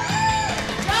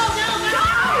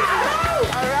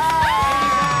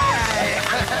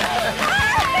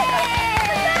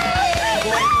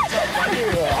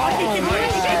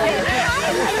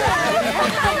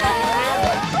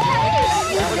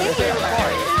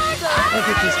 Look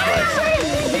at this place.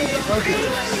 Look at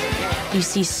this. You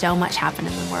see so much happen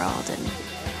in the world, and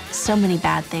so many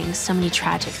bad things, so many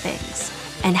tragic things.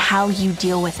 And how you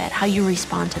deal with it, how you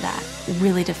respond to that,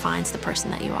 really defines the person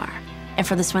that you are. And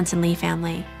for the Swenson Lee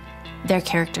family, their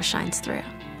character shines through.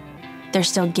 They're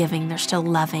still giving, they're still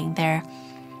loving, they're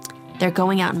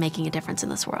going out and making a difference in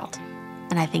this world.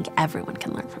 And I think everyone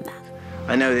can learn from that.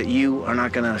 I know that you are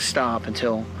not going to stop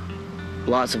until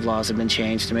lots of laws have been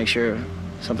changed to make sure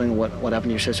something what happened to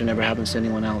your sister never happens to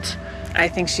anyone else. I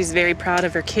think she's very proud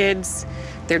of her kids.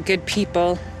 They're good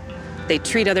people. They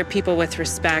treat other people with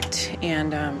respect,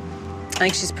 and I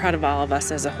think she's proud of all of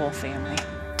us as a whole family.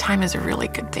 Time is a really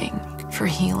good thing for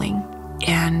healing,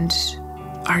 and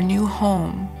our new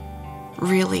home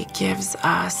really gives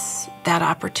us that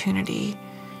opportunity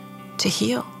to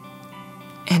heal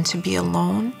and to be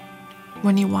alone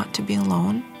when you want to be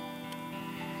alone,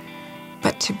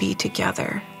 but to be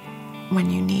together when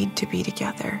you need to be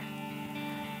together.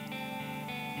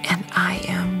 And I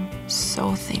am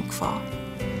so thankful.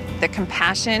 The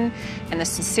compassion and the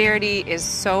sincerity is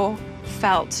so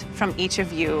felt from each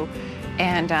of you,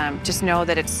 and just know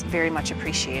that it's very much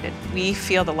appreciated. We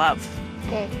feel the love.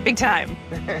 Okay. Big time.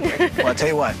 Well, I'll tell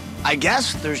you what, I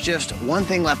guess there's just one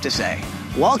thing left to say.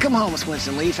 Welcome home,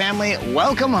 Swenson Lee family.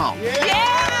 Welcome home.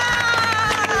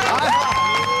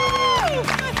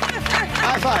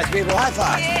 High fives, people, high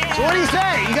fives. Yeah. So what do you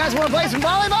say? You guys want to play some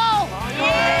volleyball?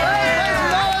 Play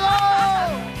some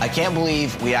volleyball! I can't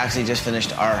believe we actually just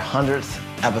finished our 100th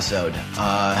episode,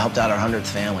 helped out our 100th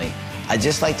family. I'd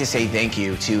just like to say thank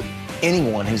you to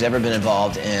anyone who's ever been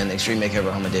involved in Extreme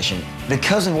Makeover Home Edition.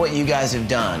 Because of what you guys have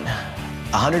done,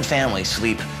 100 families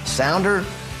sleep sounder,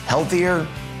 healthier,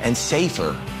 and safer.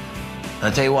 And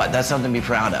I'll tell you what, that's something to be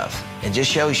proud of. It just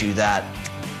shows you that,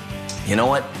 you know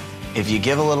what? If you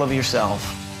give a little of yourself,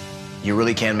 you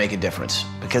really can make a difference.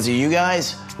 Because of you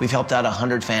guys, we've helped out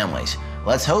 100 families.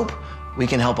 Let's hope we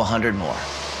can help 100 more.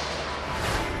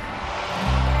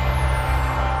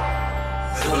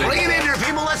 Bring it in here,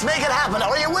 people. Let's make it happen.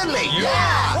 Are you with me?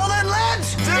 Yeah. Well, then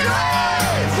let's do it!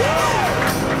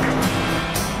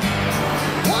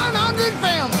 100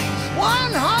 families,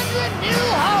 100 new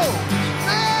homes.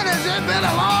 Man, has it been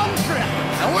a long trip.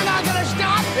 And we're not going to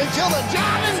stop until the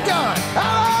job is done.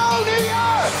 Hello, New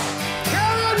York!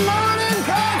 Good morning,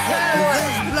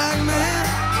 Texas! Black man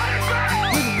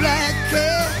with a black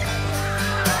cat.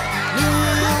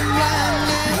 Young black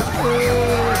man.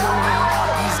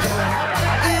 He's got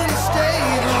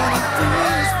interstate running through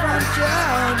his front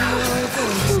yard.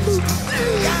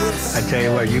 I tell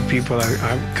you what, you people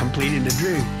are completing the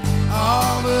dream.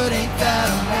 Oh, but ain't that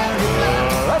America?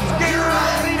 Let's get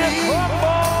ready to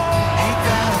crumble! Ain't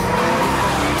that America?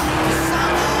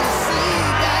 Something to see,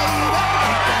 baby.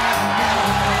 Ain't that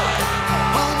America?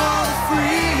 Home on the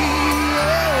free,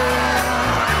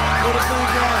 yeah. What if the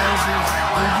guys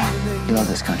is You love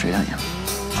this country, don't you?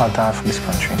 I'll die for this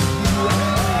country.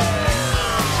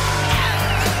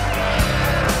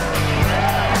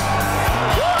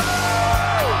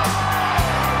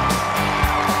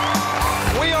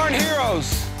 We aren't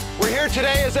heroes. We're here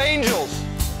today as angels.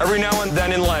 Every now and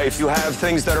then in life, you have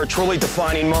things that are truly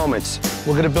defining moments.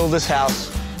 We're going to build this house.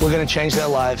 We're going to change their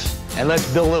lives. And let's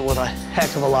build it with a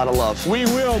heck of a lot of love. We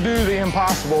will do the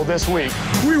impossible this week.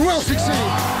 We will succeed.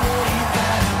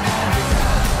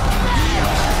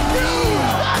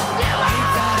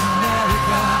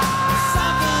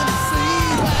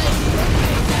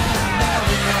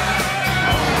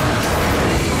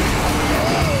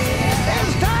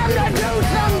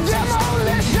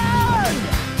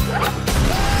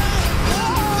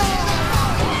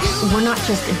 we're not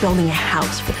just building a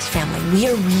house for this family, we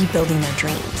are rebuilding their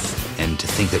dreams. And to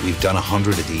think that we've done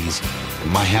 100 of these,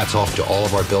 my hat's off to all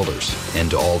of our builders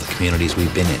and to all the communities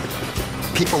we've been in.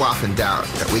 People often doubt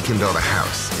that we can build a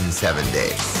house in 7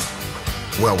 days.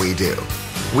 Well, we do.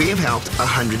 We have helped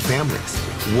 100 families.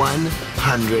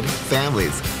 100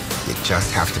 families. You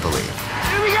just have to believe.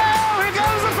 Here we go! Here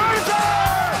comes the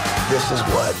furniture! This is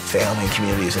what family and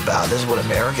community is about. This is what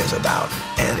America is about.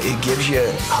 And it gives you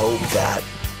hope that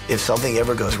if something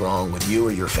ever goes wrong with you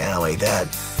or your family, that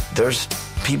there's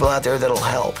people out there that'll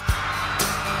help.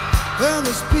 Well,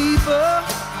 there's people.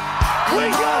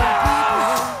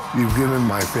 You've given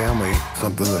my family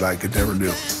something that I could never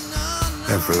do.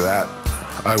 And for that,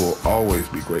 I will always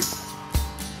be grateful.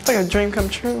 It's like a dream come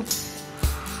true.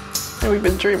 And we've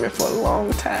been dreaming for a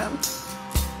long time.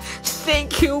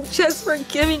 Thank you just for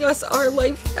giving us our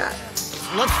life back.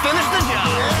 Let's finish the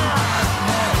job.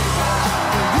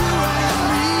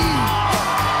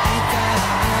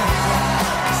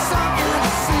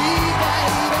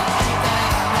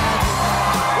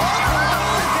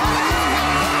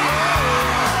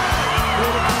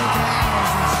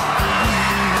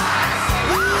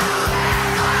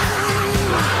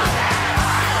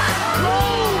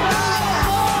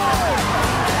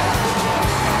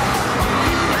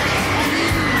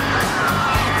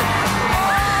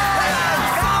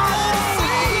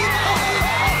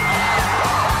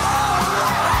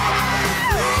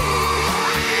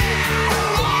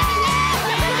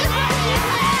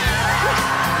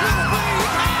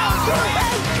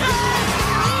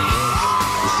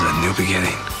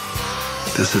 Beginning.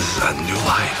 This is a new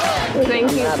life.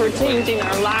 Thank you for changing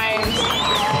our lives.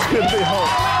 It's good to be home.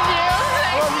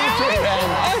 I love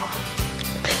you.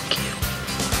 Thank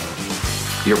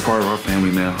you. You're part of our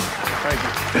family now. Thank you.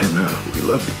 And we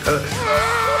love you guys.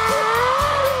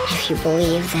 If you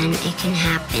believe, then it can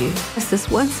happen. It's this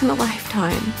once in a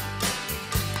lifetime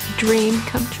dream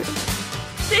come true.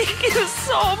 Thank you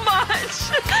so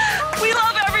much. We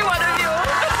love every one of you.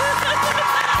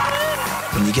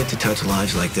 When you get to touch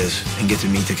lives like this and get to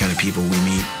meet the kind of people we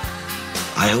meet,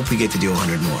 I hope we get to do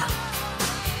 100 more.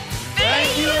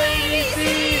 Thank you,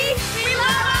 ABC. We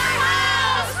love our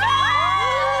house.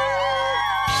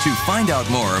 To find out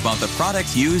more about the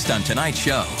products used on tonight's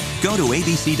show, go to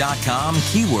abc.com,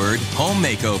 keyword home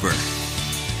makeover.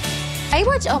 I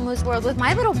watch Almost World with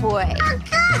my little boy. Oh,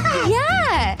 good.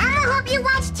 Yeah. I'm gonna hope you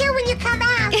watch too when you come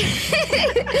out.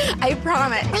 I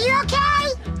promise. Are you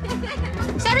okay?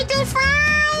 Is everything fine?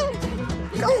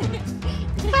 Ooh.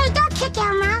 Hey, don't kick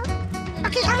Elmo.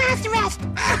 Okay, I'm gonna have to rest.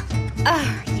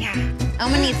 Oh, yeah.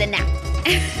 Elmo needs a nap.